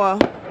got more.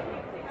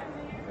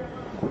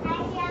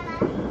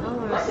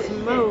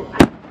 Smoke.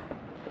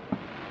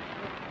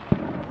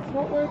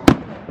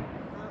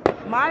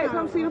 Maya,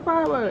 come see the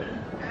fireworks.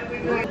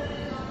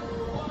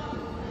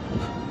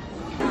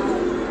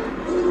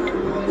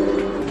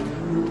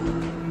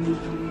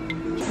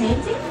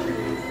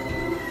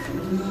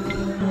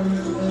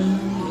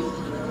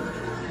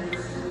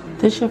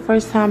 This your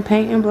first time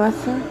painting,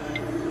 Blessing?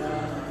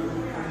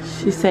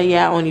 She said,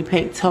 yeah, I only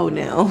paint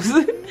toenails.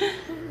 Remember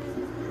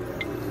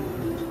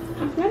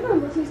when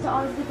Lucy used to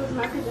always do those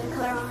markers and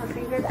color on her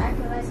fingers,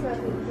 acting like she was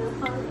making nail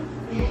polish?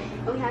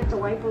 And we had to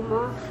wipe them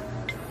off.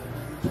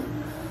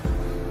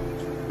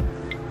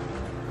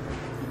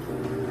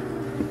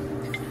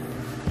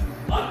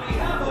 On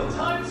behalf of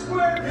Times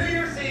Square New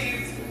Year's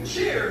Eve,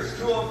 cheers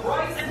to a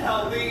bright and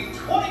healthy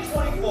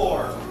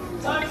 2024.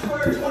 Times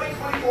Square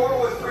 2024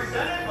 was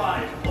presented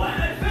by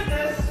Planet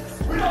Fitness.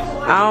 I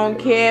don't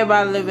care if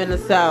I live in the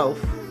South.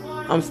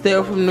 I'm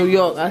still from New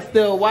York. I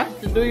still watch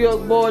the New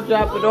York ball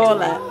drop and all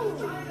that.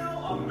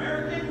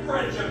 American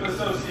Friendship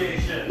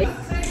Association.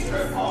 Safe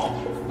trip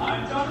home.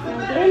 I'm Jonathan.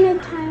 We're in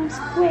Times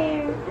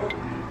Square.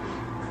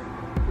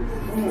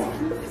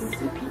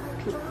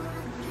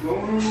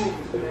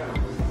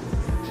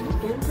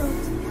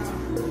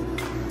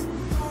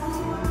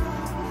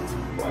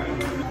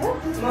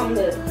 Mom,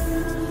 look.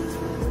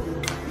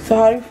 So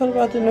how do you feel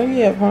about the New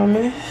Year,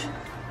 Promise?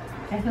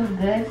 I feel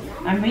good.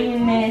 I'm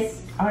reading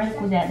this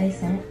article that they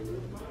sent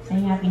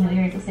saying Happy New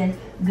Year. It says,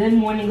 good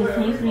morning, with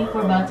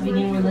 2024 about to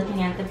begin. We're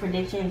looking at the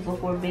predictions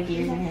before big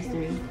years in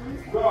history.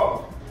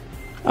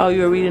 Oh,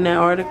 you were reading that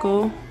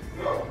article?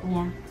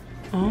 Yeah.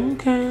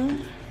 Okay.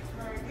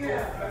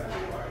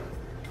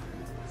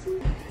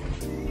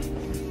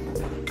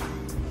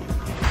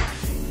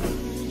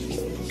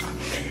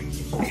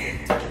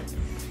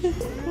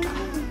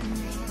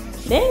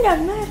 They ain't got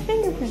mad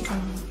fingerprints on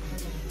them.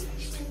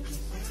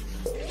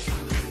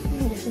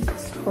 This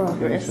is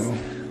progress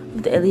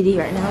with the LED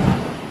right now.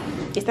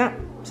 It's not,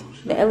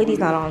 the LED's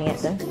not on yet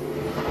though.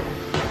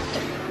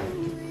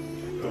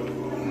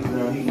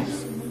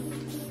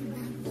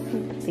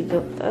 The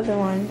other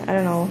one, I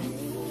don't know.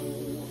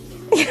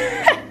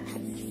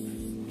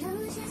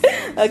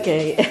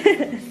 Okay.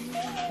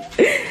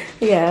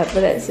 Yeah,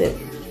 but that's it.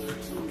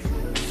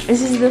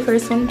 This is the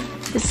first one,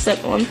 the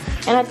second one.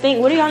 And I think,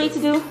 what do y'all need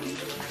to do?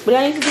 What do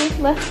y'all need to do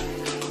left?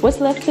 What's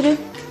left to do?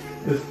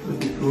 Just put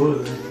the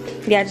drawers in.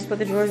 Yeah, just put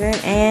the drawers in,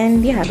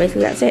 and yeah,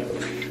 basically that's it.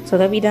 So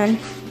they'll be done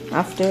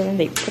after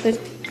they put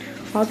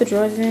all the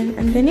drawers in,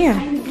 and then yeah.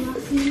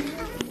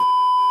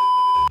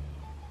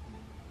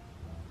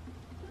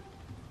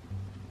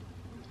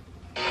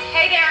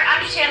 Hey there,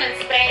 I'm Shannon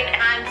Spain,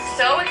 and I'm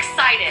so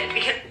excited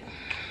because...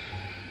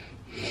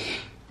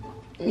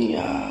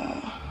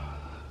 Yeah.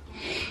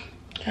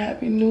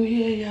 Happy New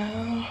Year,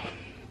 y'all.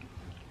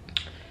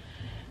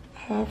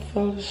 I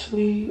fell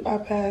asleep. I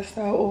passed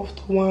out off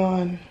the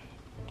wine.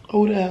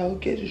 Who the hell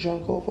gets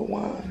drunk over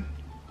wine?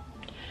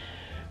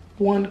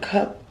 1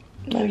 cup,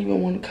 not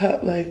even 1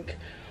 cup, like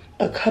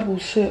a couple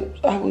sips,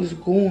 I was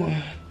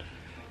gone.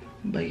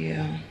 But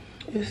yeah,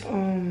 it's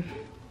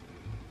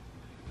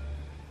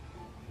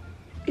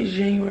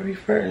January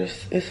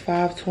 1st. It's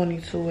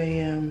 5:22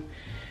 a.m.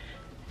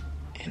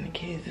 and the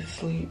kids are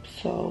asleep.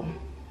 So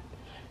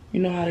you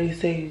know how they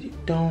say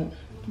don't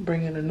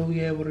bring in a new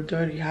year with a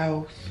dirty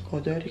house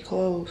or dirty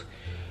clothes?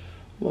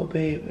 Well,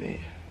 baby,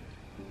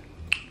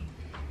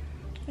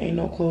 ain't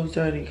no clothes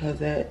dirty because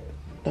the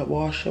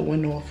washer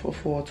went off for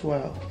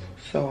 4/12,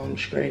 so I'm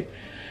straight.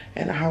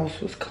 And the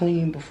house was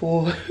clean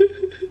before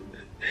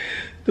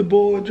the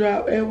board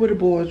dropped, and with the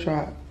board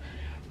dropped.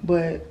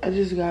 But I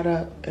just got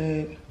up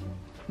and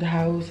the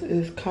house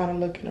is kind of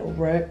looking a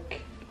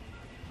wreck.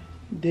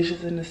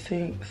 Dishes in the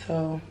sink,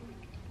 so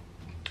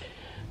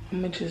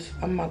I'm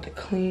about to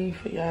clean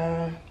for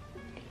y'all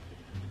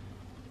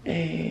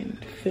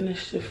and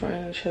finish the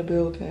furniture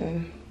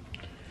building.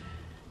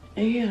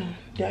 And yeah,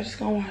 y'all just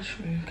gonna watch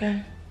me,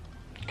 okay?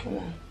 Come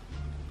on.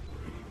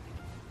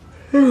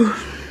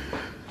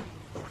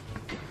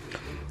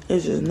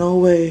 There's just no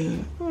way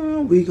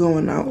we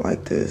going out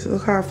like this.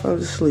 Look how I fell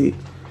asleep.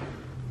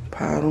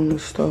 Pot on the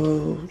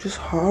stove. Just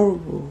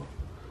horrible.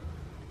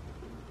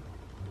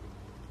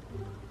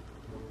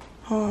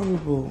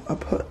 Horrible. I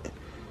put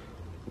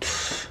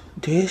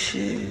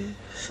dishes.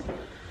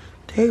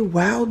 They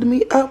wowed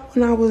me up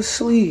when I was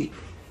asleep.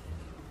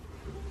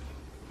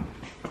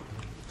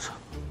 So,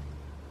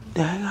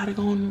 that gotta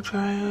go in the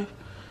trash.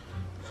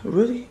 So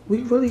really, we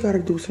really gotta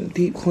do some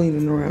deep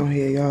cleaning around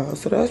here, y'all.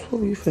 So that's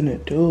what we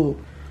finna do.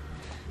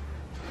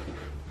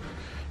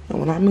 And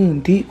when I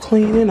mean deep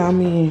cleaning, I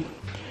mean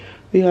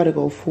we gotta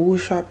go food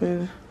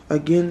shopping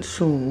again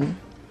soon.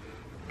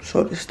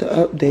 So this the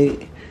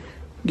update.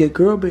 Your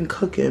girl been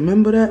cooking.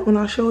 Remember that when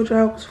I showed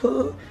y'all I was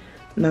full?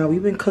 Nah, we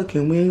been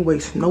cooking. We ain't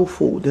wasting no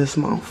food this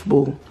month,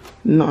 boo.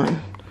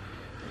 None.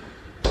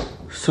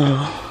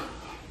 So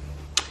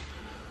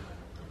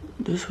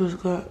this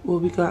was what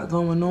we got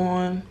going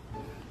on.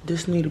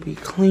 This need to be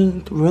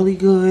cleaned really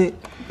good.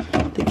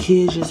 The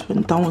kids just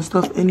been throwing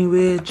stuff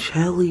anywhere.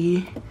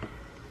 Jelly.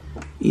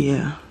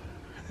 Yeah,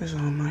 that's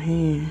on my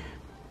hand.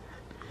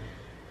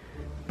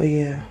 But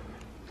yeah,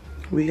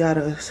 we got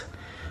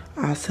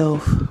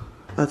ourselves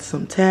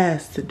some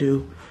tasks to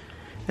do.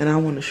 And I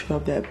want to show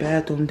up that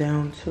bathroom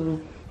down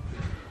too.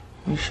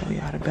 Let me show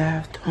y'all the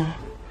bathroom.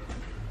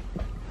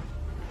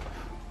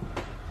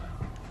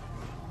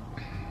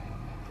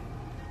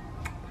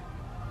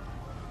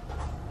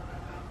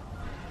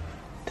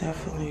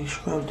 Definitely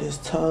scrub this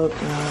tub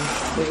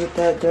down. Look at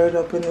that dirt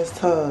up in this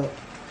tub.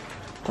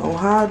 Don't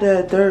hide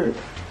that dirt.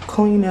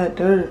 Clean that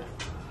dirt.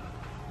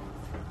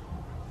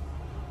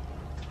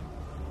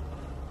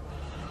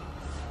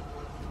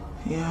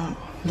 Yeah.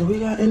 Do we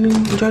got any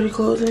dirty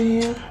clothes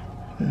in here?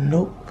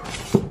 Nope.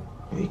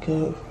 We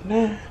good for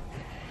that.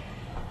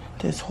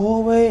 This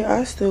hallway,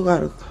 I still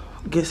gotta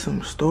get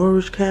some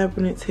storage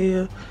cabinets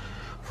here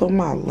for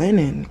my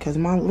linen. Because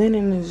my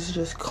linen is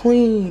just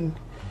clean.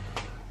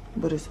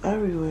 But it's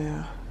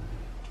everywhere.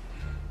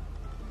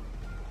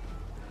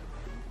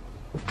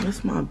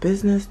 That's my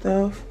business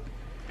stuff.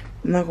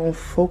 I'm not gonna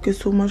focus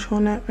too much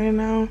on that right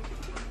now.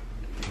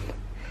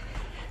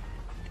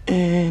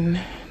 And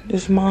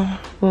this is my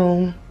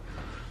room.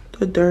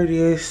 The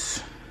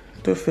dirtiest,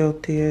 the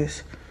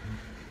filthiest.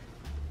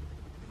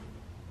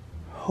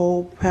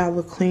 Whole pile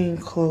of clean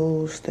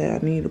clothes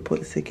that I need to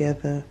put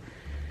together,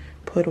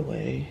 put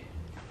away.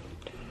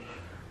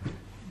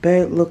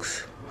 Bed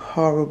looks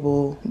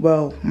horrible.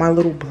 Well, my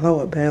little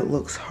blow-up bed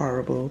looks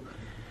horrible.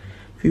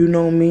 If you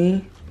know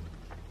me,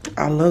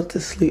 I love to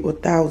sleep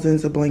with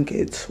thousands of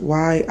blankets.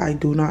 Why, I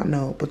do not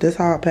know. But that's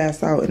how I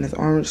passed out in this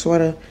orange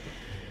sweater.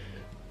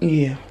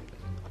 Yeah.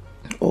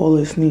 All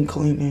this need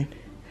cleaning.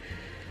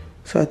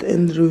 So at the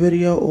end of the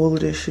video, all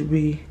of this should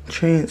be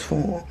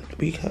transformed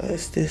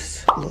because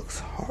this looks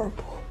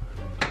horrible.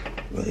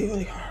 Really,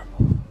 really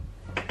horrible.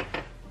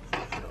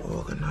 I gotta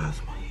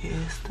organize my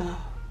hair stuff.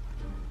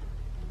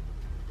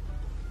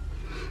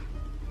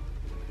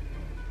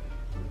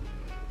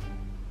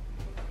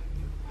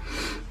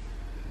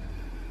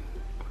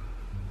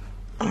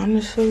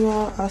 Honestly,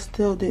 y'all, I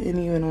still didn't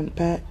even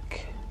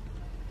unpack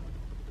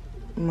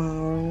my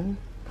room,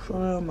 for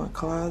real, my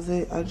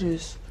closet. I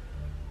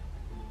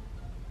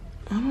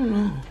don't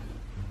know.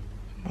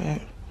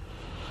 But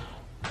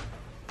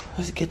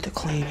let's get to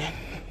cleaning.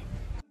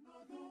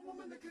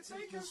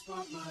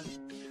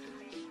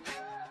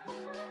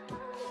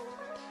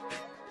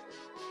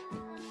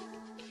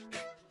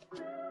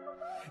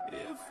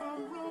 If I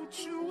wrote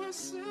you a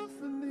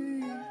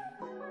symphony,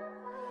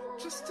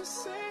 just to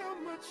say how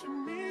much you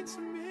mean to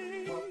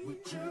me, what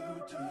would you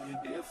do?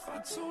 If I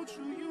told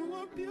you you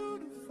were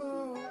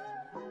beautiful,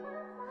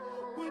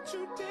 would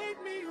you date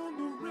me on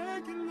the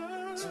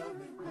regular? Tell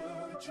me,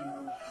 would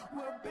you?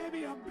 Well,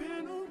 baby, I've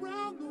been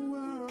around the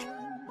world,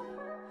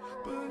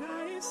 but I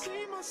ain't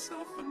seen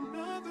myself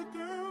another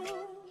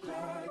girl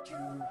like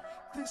you.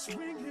 This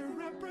ring here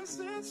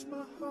represents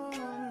my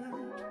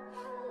heart,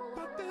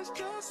 but there's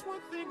just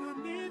one thing I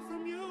need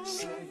from you.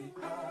 Say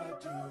I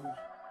do.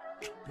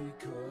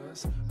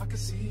 Because I can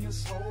see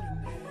us holding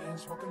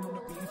hands, walking on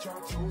the beach,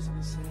 our toes in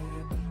the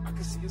sand. I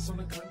can see us on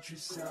the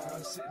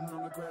countryside, sitting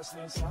on the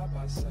grassland side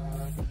by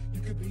side.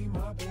 You could be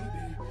my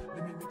baby,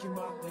 let me make you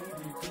my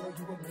lady. Girl,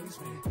 you amaze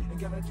me, ain't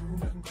gotta do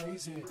nothing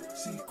crazy.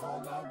 See,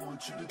 all I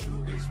want you to do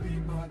is be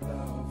my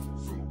love.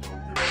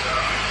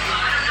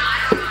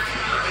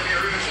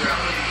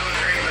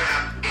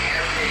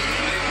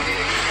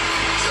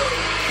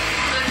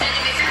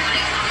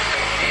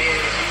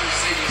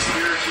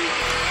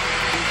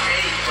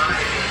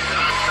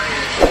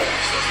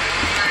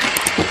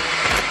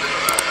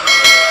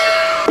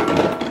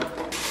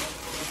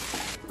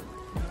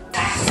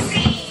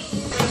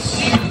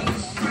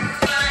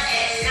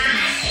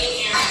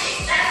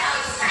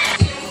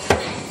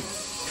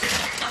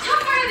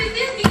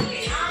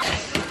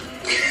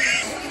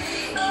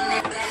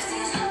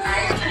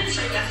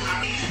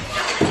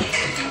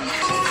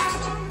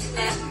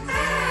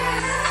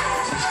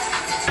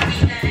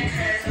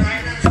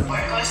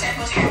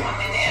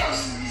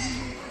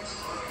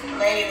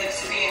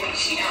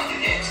 She don't do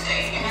that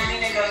today, and I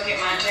need to go get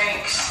my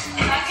drinks.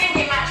 If I can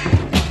get my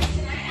drinks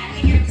tonight, I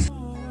can get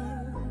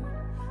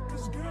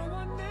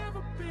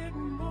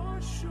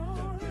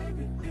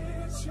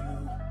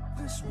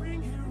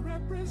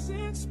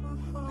represents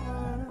my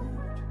heart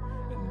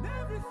and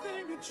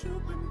everything that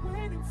you've been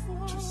waiting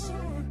for. Just say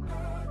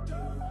I do.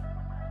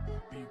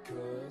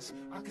 Because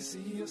I can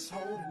see us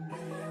holding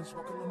hands,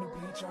 walking on the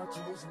beach, our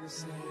toes in the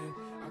sand.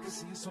 I can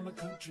see us on the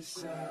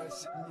countryside,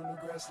 sitting on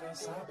the grassland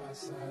side by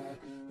side.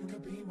 You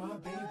could be my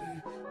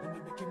baby, let me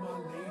make you my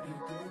lady.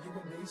 Girl, you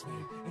amaze me,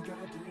 ain't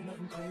gotta do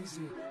nothing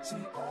crazy.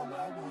 See, all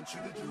I want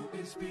you to do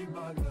is be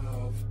my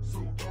love. So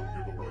don't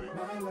give away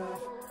my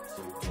love.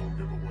 So don't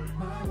give away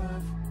my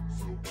love.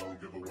 So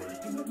don't give away.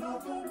 In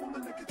another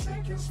woman that can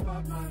take your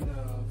spot, my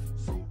love.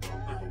 So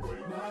don't give away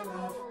my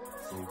love.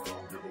 So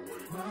don't give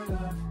away my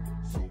love.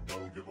 So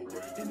don't give away.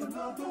 In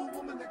another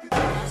woman that can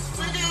take your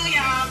spot. To do,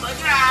 y'all, but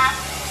drive.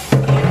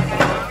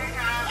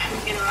 I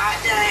can get a lot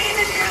done in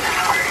an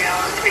hour,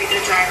 y'all. I'm a pretty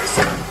good driver,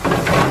 so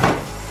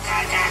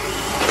God got me.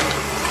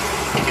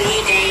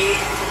 B-Day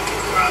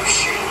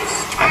groceries.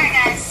 Alright,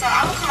 guys, so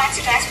I will come back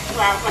to you guys when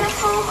I'm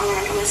home. I'm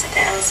gonna do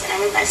something else, and I'm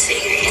gonna sit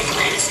here and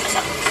plan this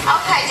stuff.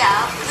 Okay,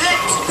 y'all. Good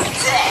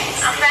day.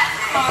 I'm back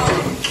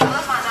home. I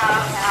love my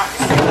dog, y'all.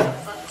 This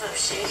is fucked up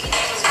shit. He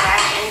was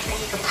grabbing anything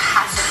he could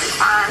possibly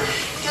find.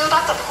 He was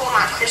about to pull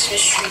my Christmas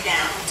tree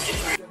down to the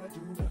ground.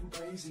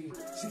 See,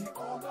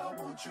 all I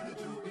want you to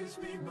do is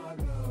be my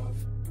love.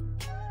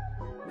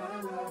 My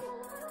love.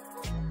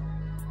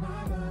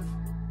 My love.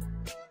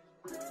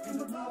 In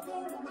another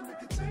woman that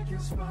can take your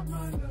spot,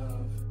 my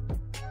love.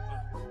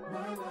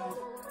 My love.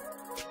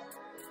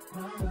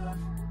 My love.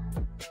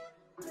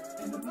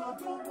 In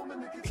another woman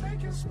that can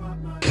take your spot,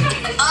 my love.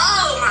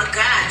 Oh my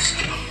gosh.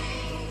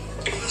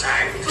 I'm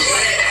sorry.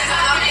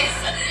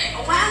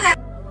 Wow.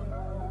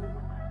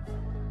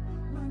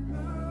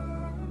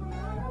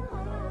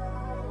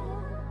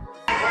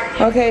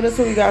 Okay, this is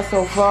what we got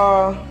so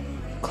far.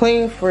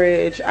 Clean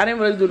fridge. I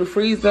didn't really do the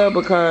freezer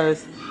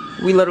because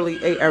we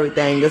literally ate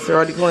everything. It's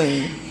already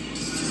clean.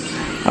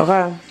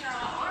 Okay.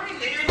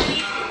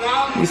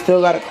 We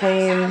still gotta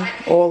clean,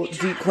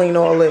 deep clean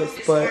all this,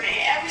 but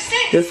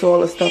this is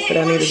all the stuff that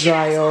I need to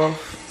dry off.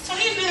 So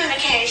he's been in the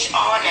cage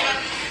all day.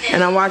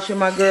 And I'm watching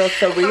my girl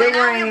Saria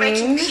We're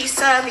making Rain.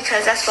 pizza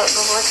because that's what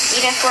we're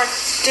eating for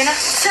dinner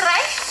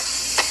today.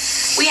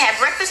 We had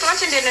breakfast,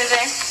 lunch, and dinner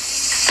today.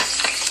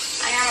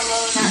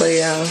 But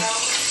yeah,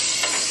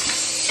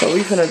 so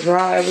we finna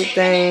dry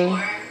everything.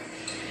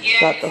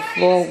 Got the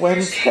floor wet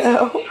as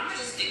hell.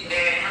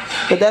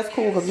 But that's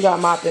cool because we got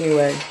mopped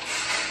anyway.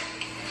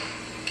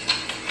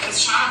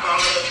 Let's try to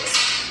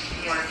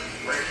more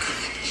work.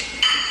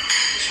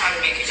 Trying to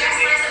make it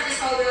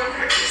just on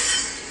purpose.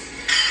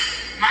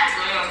 Might as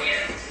well,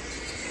 yeah.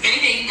 If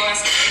anything, you can go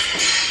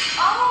inside.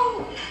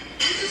 Oh,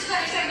 you just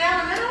cut yourself down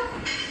the middle?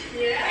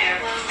 Yeah.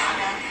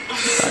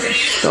 Gotta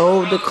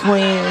show the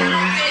clean.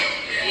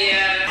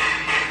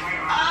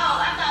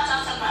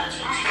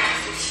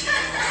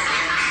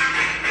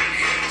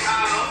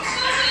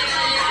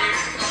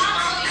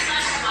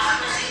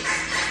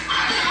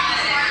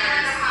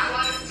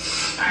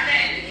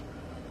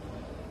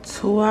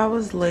 Two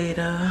hours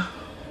later.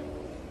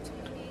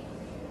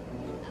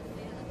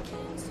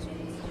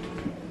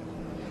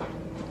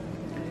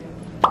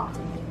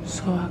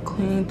 So I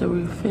cleaned the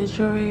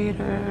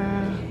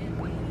refrigerator.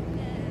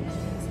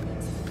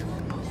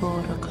 Put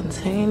all the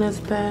containers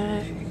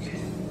back.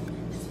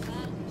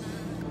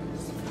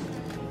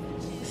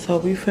 So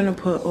we finna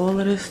put all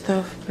of this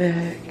stuff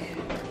back.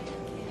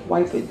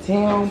 Wipe it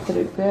down, put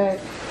it back.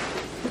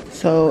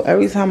 So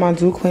every time I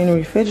do clean the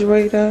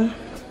refrigerator,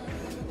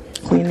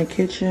 clean the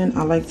kitchen,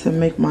 I like to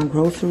make my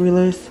grocery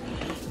list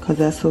because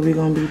that's what we're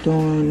gonna be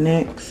doing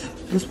next.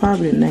 This is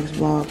probably the next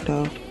vlog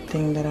though.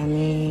 Thing that I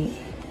need.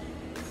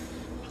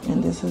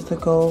 And this is the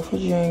goal for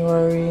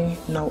January.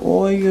 No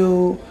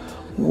oil,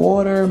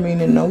 water,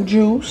 meaning no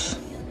juice,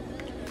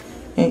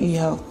 and eat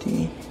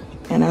healthy.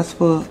 And that's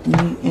for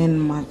me and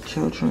my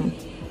children.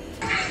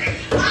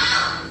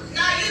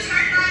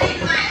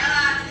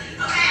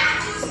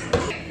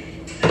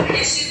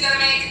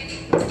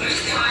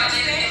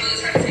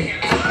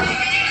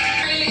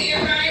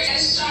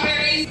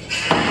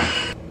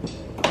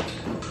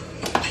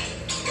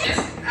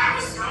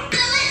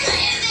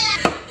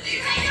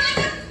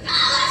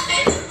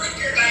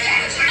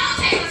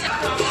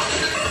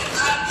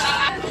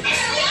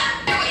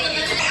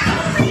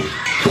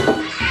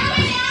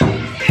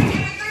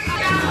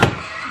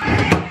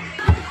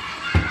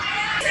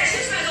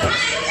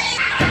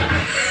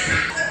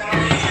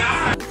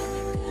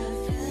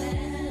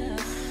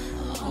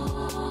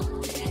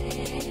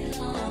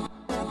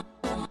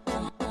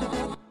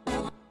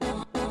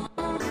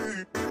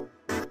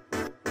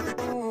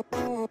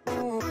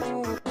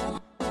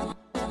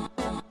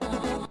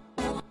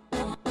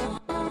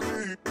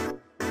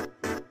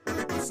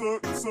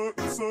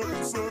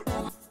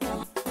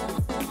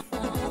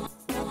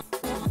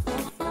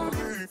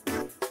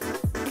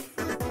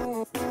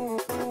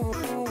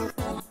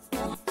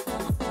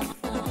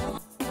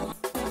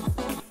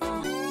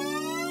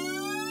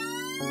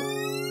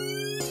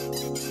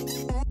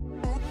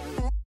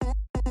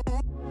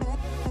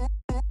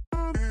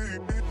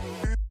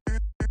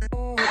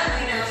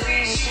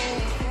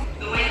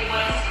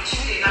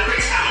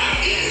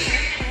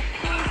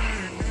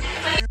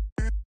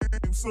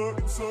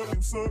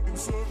 Here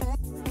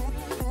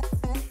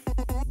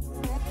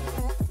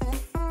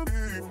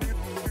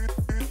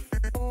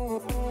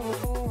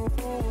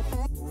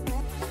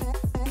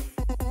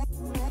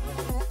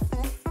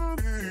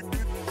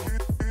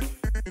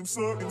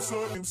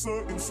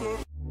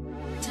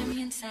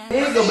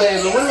you go,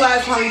 baby. When the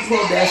last time you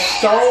pulled that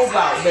stove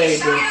out,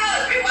 baby?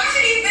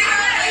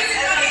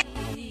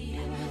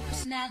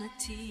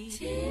 Personality,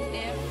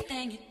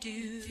 everything you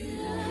do,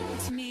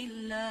 to me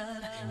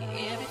love,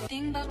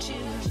 everything about you.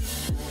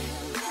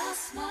 Your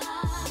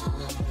smile,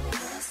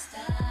 your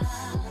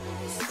style,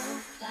 so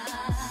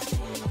fly.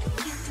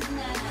 Can't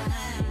deny, I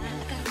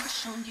got a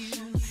crush on you.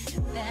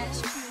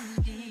 That's true,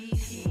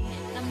 indeed.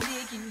 I'm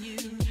digging you.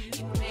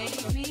 You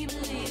make me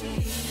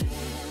believe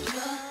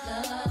your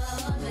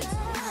love is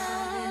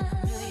more than a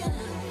million.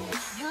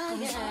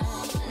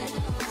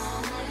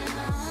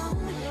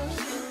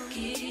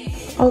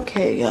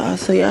 Okay, y'all.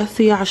 So y'all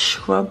see I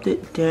scrubbed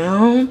it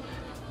down.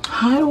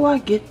 How do I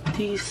get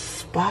these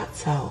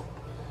spots out?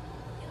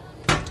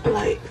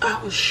 Like,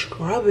 I was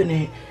scrubbing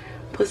it,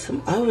 put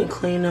some oven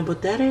cleaner,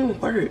 but that didn't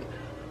work.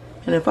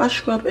 And if I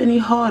scrub any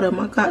harder,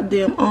 my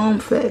goddamn arm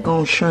fat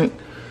gonna shrink.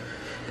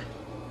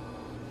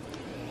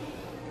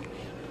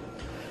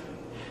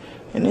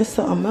 And it's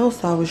something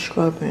else I was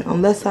scrubbing.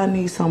 Unless I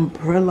need some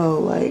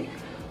Brillo, like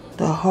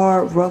the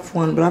hard, rough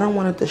one. But I don't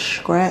want it to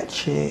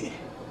scratch it.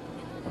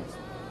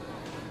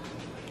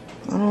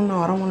 I don't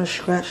know. I don't want to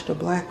scratch the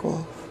black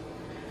off.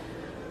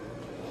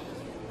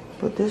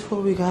 But this is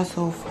what we got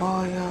so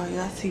far, y'all.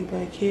 Y'all see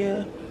back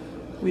here?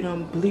 We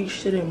done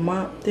bleached it and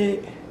mopped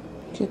it.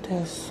 Get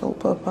that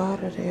soap up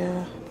out of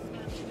there.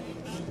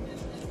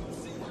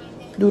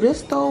 Do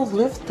this stove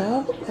lift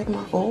up like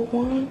my old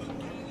one?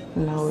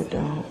 No, it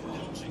don't.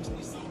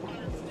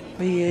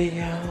 But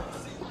yeah, y'all.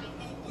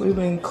 We've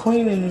been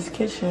cleaning this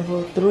kitchen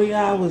for 3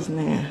 hours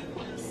now.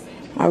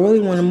 I really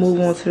want to move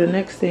on to the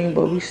next thing,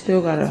 but we still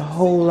got a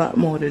whole lot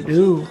more to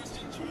do.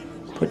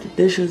 Put the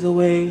dishes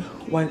away,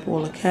 wipe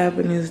all the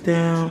cabinets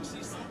down,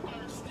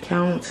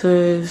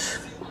 counters,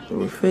 the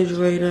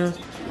refrigerator,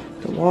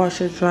 the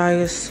washer,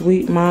 dryer,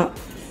 sweep mop.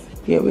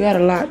 Yeah, we got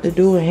a lot to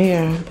do in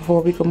here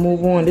before we can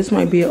move on. This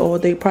might be an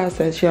all-day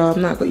process, y'all.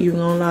 I'm not even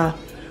gonna lie.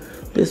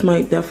 This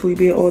might definitely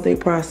be an all-day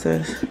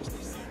process.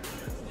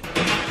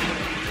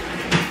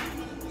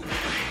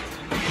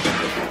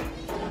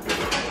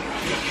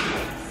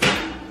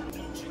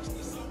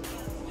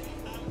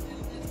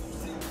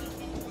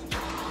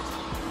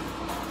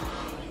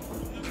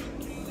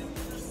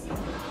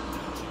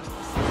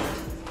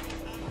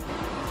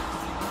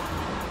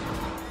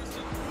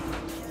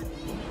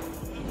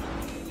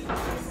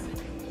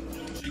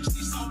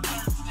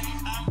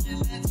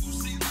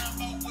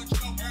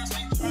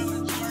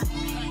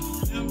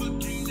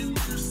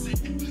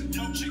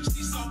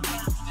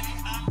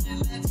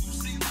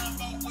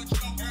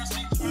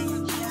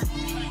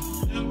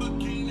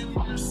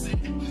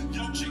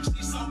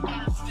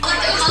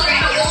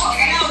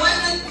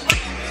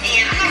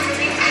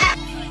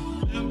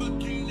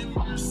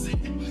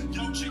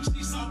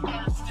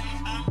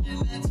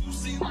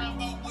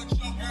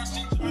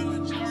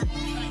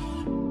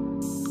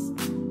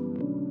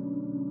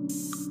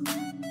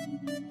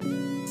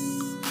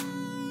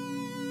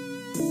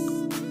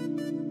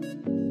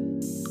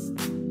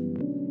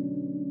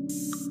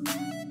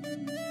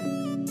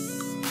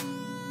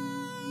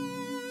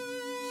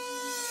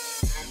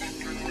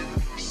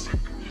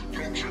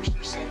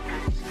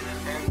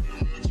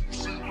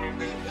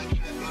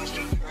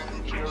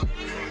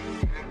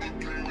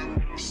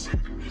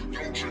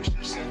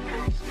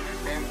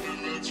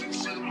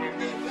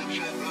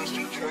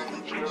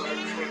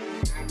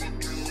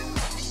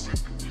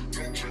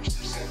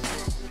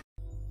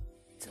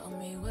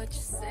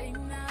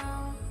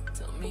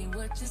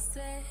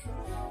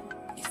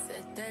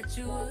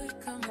 You would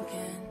come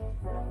again.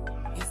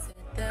 You said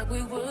that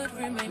we would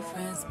remain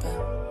friends,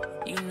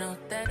 but you know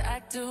that I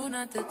do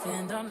not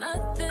depend on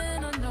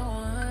nothing or no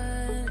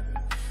one.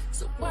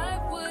 So why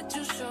would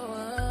you show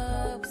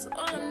up so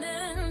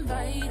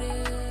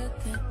uninvited?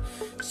 Then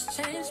just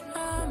change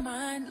my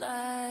mind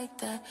like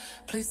that.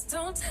 Please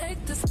don't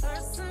take this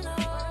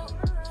personal,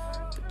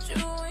 but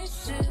you ain't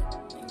shit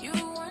and you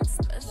weren't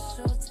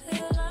special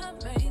till I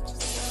made you so.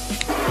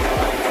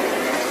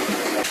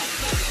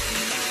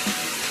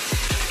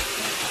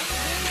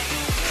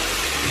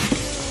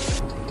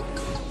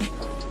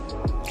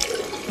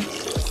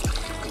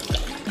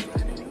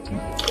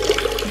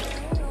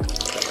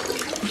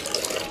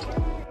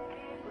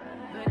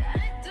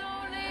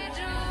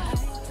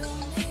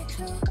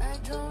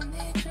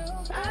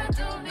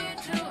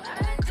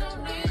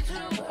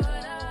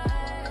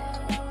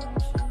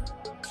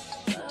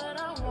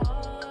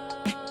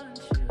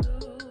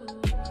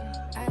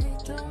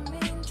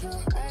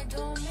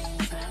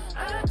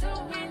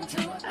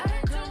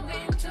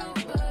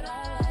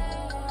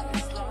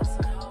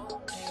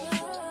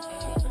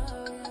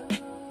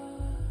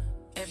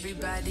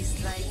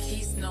 Everybody's like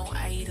he's no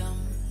item.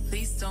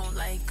 Please don't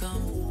like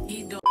him.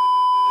 He don't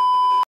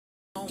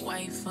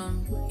wife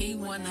him. He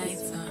one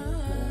item.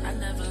 I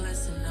never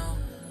listen, no.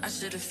 I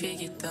should've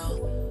figured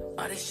though.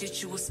 All that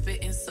shit you was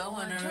spitting so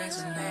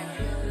unoriginal.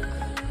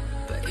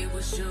 But it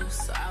was you,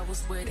 so I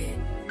was with it.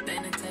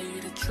 Then to tell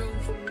you the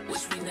truth,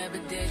 wish we never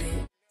did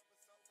it.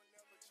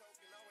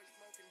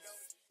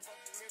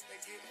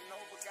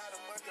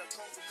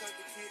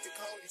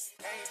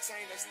 Ain't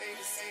changed, I stay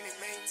the same and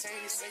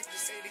maintain it. Safe to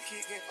say the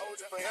kid get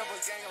older. Forever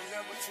gang, I'm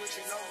never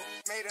switching over.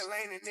 Made a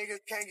lane and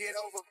niggas can't get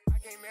over. I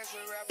can't mess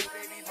with rappers,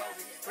 they be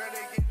bogus.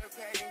 Rather get the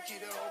pack and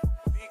keep it open.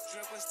 Big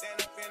dripper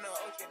stand up in the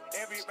ocean.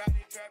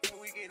 Everybody trapping,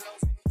 we get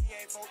lost. He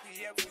ain't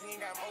 4PF, but he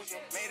ain't got motion.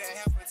 Made a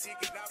half a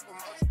ticket, not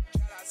promotion.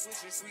 Shout out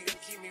switch it sweet and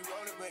keep me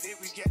rolling. But if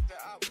we get the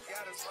op, we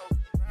gotta smoke.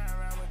 Ride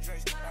around with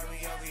Drake, like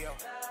we OVO.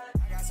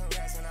 I got some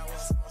rats and I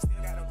want some.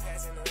 Still got them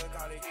pass in the hood,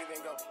 call it give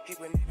and go. Keep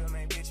a nigga,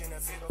 man, bitch in a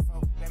figure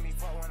four. Let me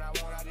fuck when I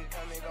want, I just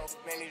come and go.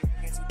 Man, these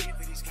rapping too deep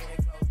for these skinny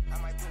clothes. I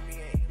might put me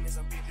in him in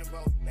some picture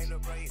boat. They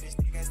look braid, this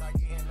dick ain't start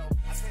getting low.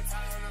 I spent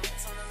time on the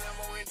roots on the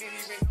Lambo and didn't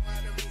even know how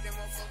to read them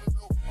motherfuckers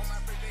go. On my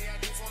birthday, I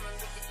just wanna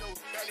lift the dough.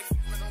 Got it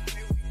fit, but don't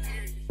play with me,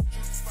 period. You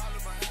just follow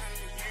behind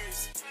in the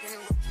years. In the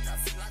road, I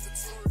feel like a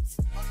tourist.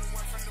 I'm the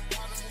one from the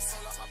bottom who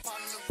sold out my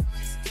partner, the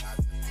promise, I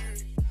feel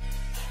period.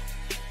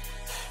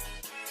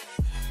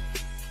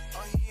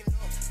 Oh, he ain't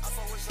know. I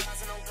fuck with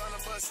shots and I'm gonna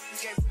bust. You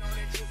can't put on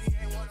that drip, he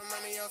ain't want the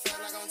money, I'm feel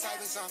like I'm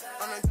typing something.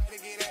 I'm the type to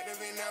get active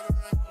and never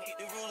run. Keep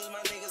the rules,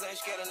 my niggas ain't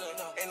scared of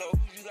none. Ain't no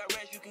rules, you got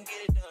rest, you can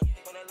get it done.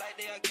 On a light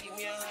day, I keep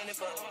me 100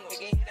 bucks.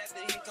 Again, hit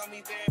after he call me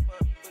very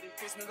fun. But it's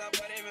Christmas, I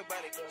bought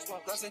everybody clothes.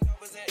 Gloss and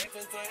choppers and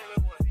infants for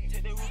everyone.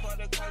 Take the roof out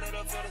the collar,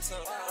 the for the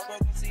sun. I'm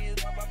broke, I see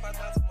it's about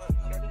 5,000 money.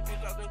 Got this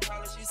bitch off the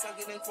collar, she suck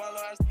it and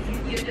swallow.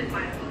 You're just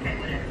like, okay,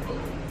 whatever.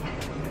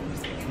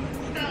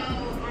 So,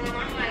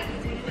 I'm like,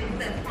 do you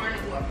accept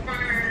carnivore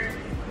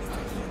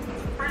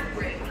first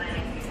red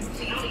flag?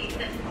 She only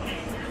accepts okay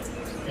now.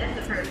 That's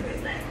the first red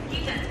flag.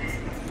 Keep that back.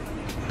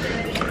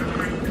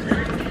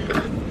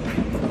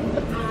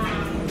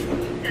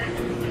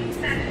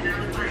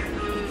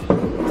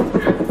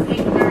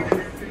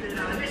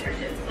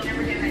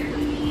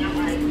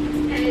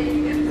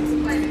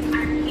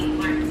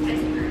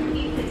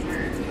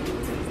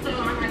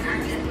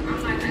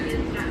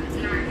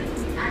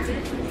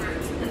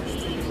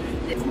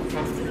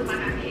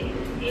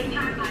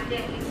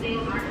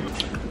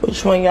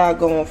 Which one y'all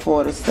going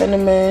for? The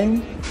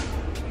cinnamon?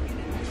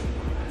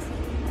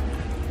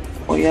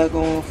 Or y'all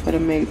going for the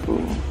maple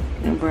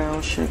and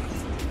brown sugar?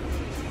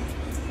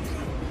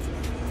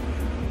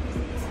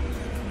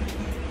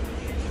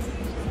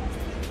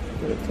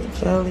 Put the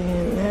jelly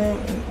in that.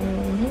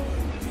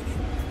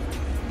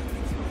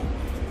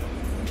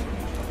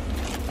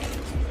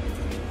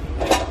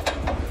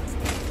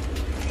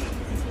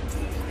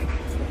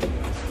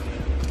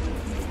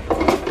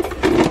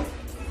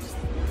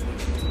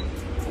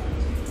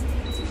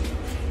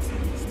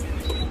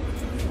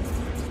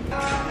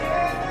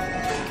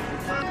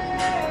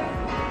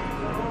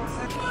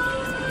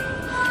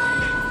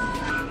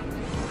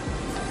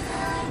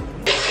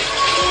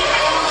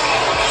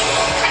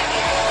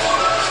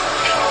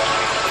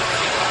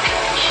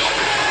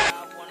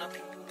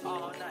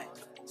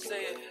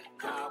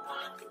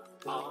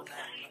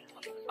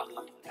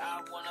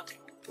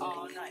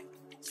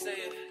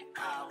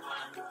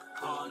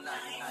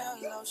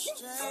 Hello,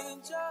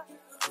 stranger,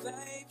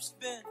 babe's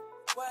been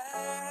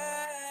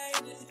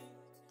waiting.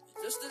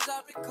 Just as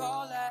I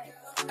recall that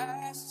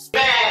ass.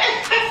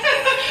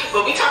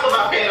 But we talk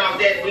about paying off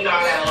debt, we know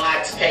I got a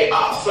lot to pay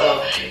off,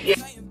 so yeah.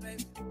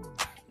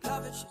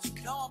 Love it,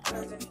 you know I'm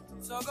crazy.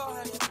 So go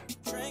ahead and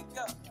drink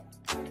up.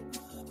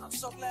 I'm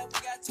so glad we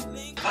got to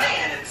link.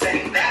 Plan and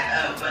setting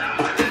that up, but I'm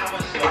like, how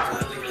much do I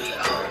really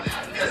owe?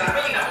 Because I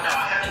really don't know.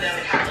 I haven't done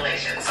the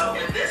calculation. So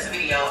in this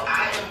video,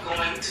 I am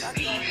going to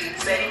be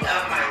setting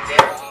up my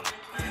debt.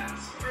 I'm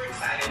super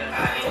excited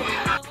about it.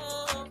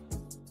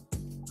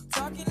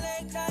 Talking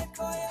late night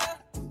for ya.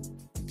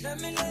 Let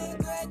me lay a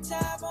great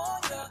time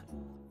on ya.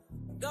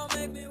 Don't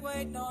make me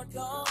wait, no,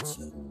 don't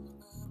you?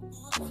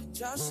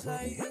 Just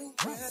like you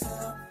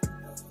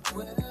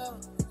will.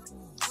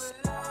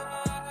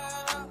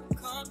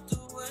 Come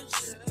through and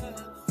chill.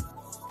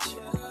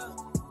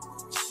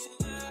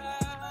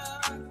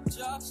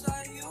 Just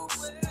like you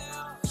will.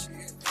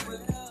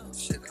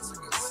 Shit, that's a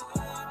good song.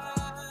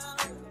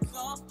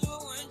 Come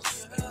through and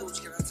chill. Coach,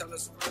 can I tell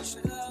us some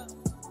shit? Yeah.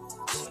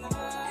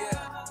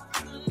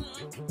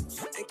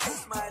 In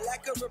case my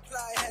lack of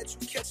reply had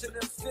you catching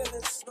them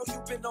feelings. Know you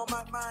been on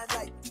my mind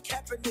like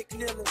Kaepernick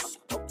kneeling,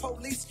 or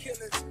police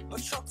killings, or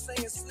Trump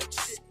saying slick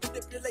shit,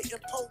 manipulating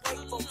poor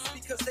white folks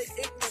because they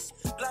ignorant,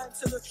 blind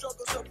to the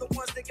struggles of the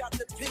ones that got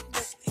the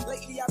pigment.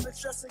 Lately I've been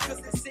stressing cause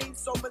it seems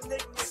so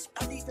malignant.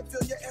 I need to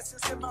feel your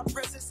essence in my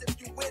presence. If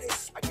you with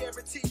it, I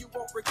guarantee you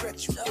won't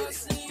regret you did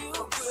it.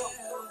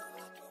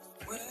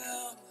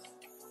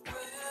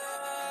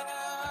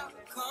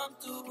 Come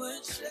through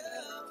and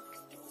chill.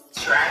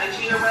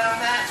 Strategy around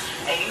that,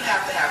 and you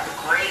have to have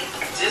great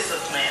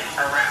discipline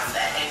around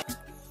that.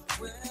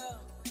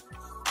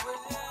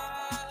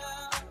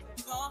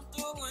 Come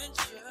through and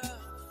chill.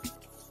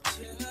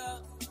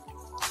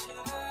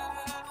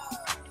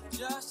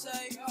 Just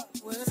say,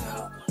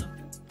 well.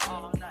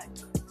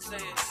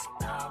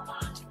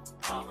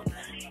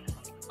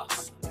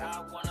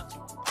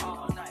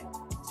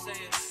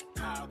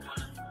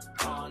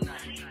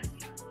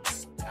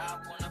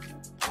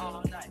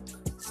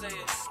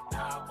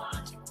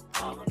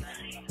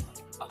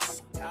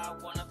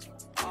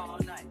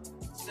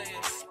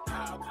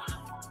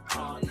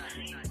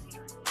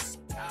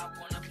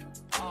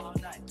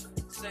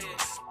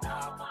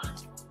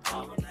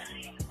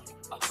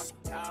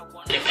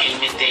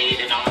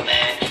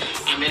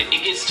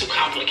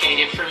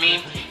 complicated for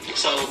me.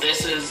 So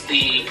this is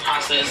the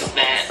process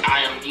that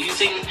I am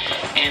using,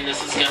 and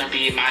this is going to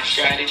be my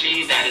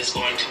strategy that is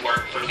going to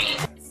work for me.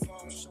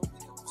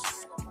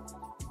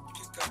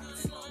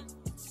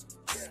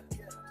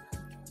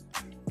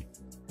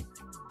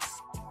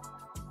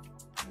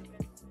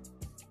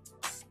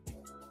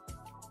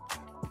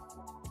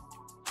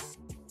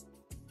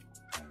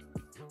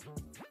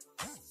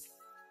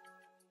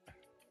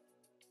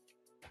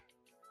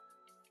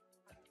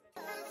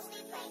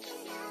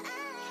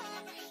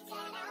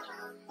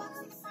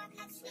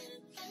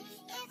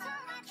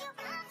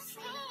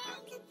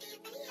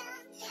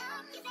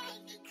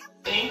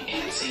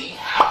 And see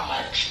how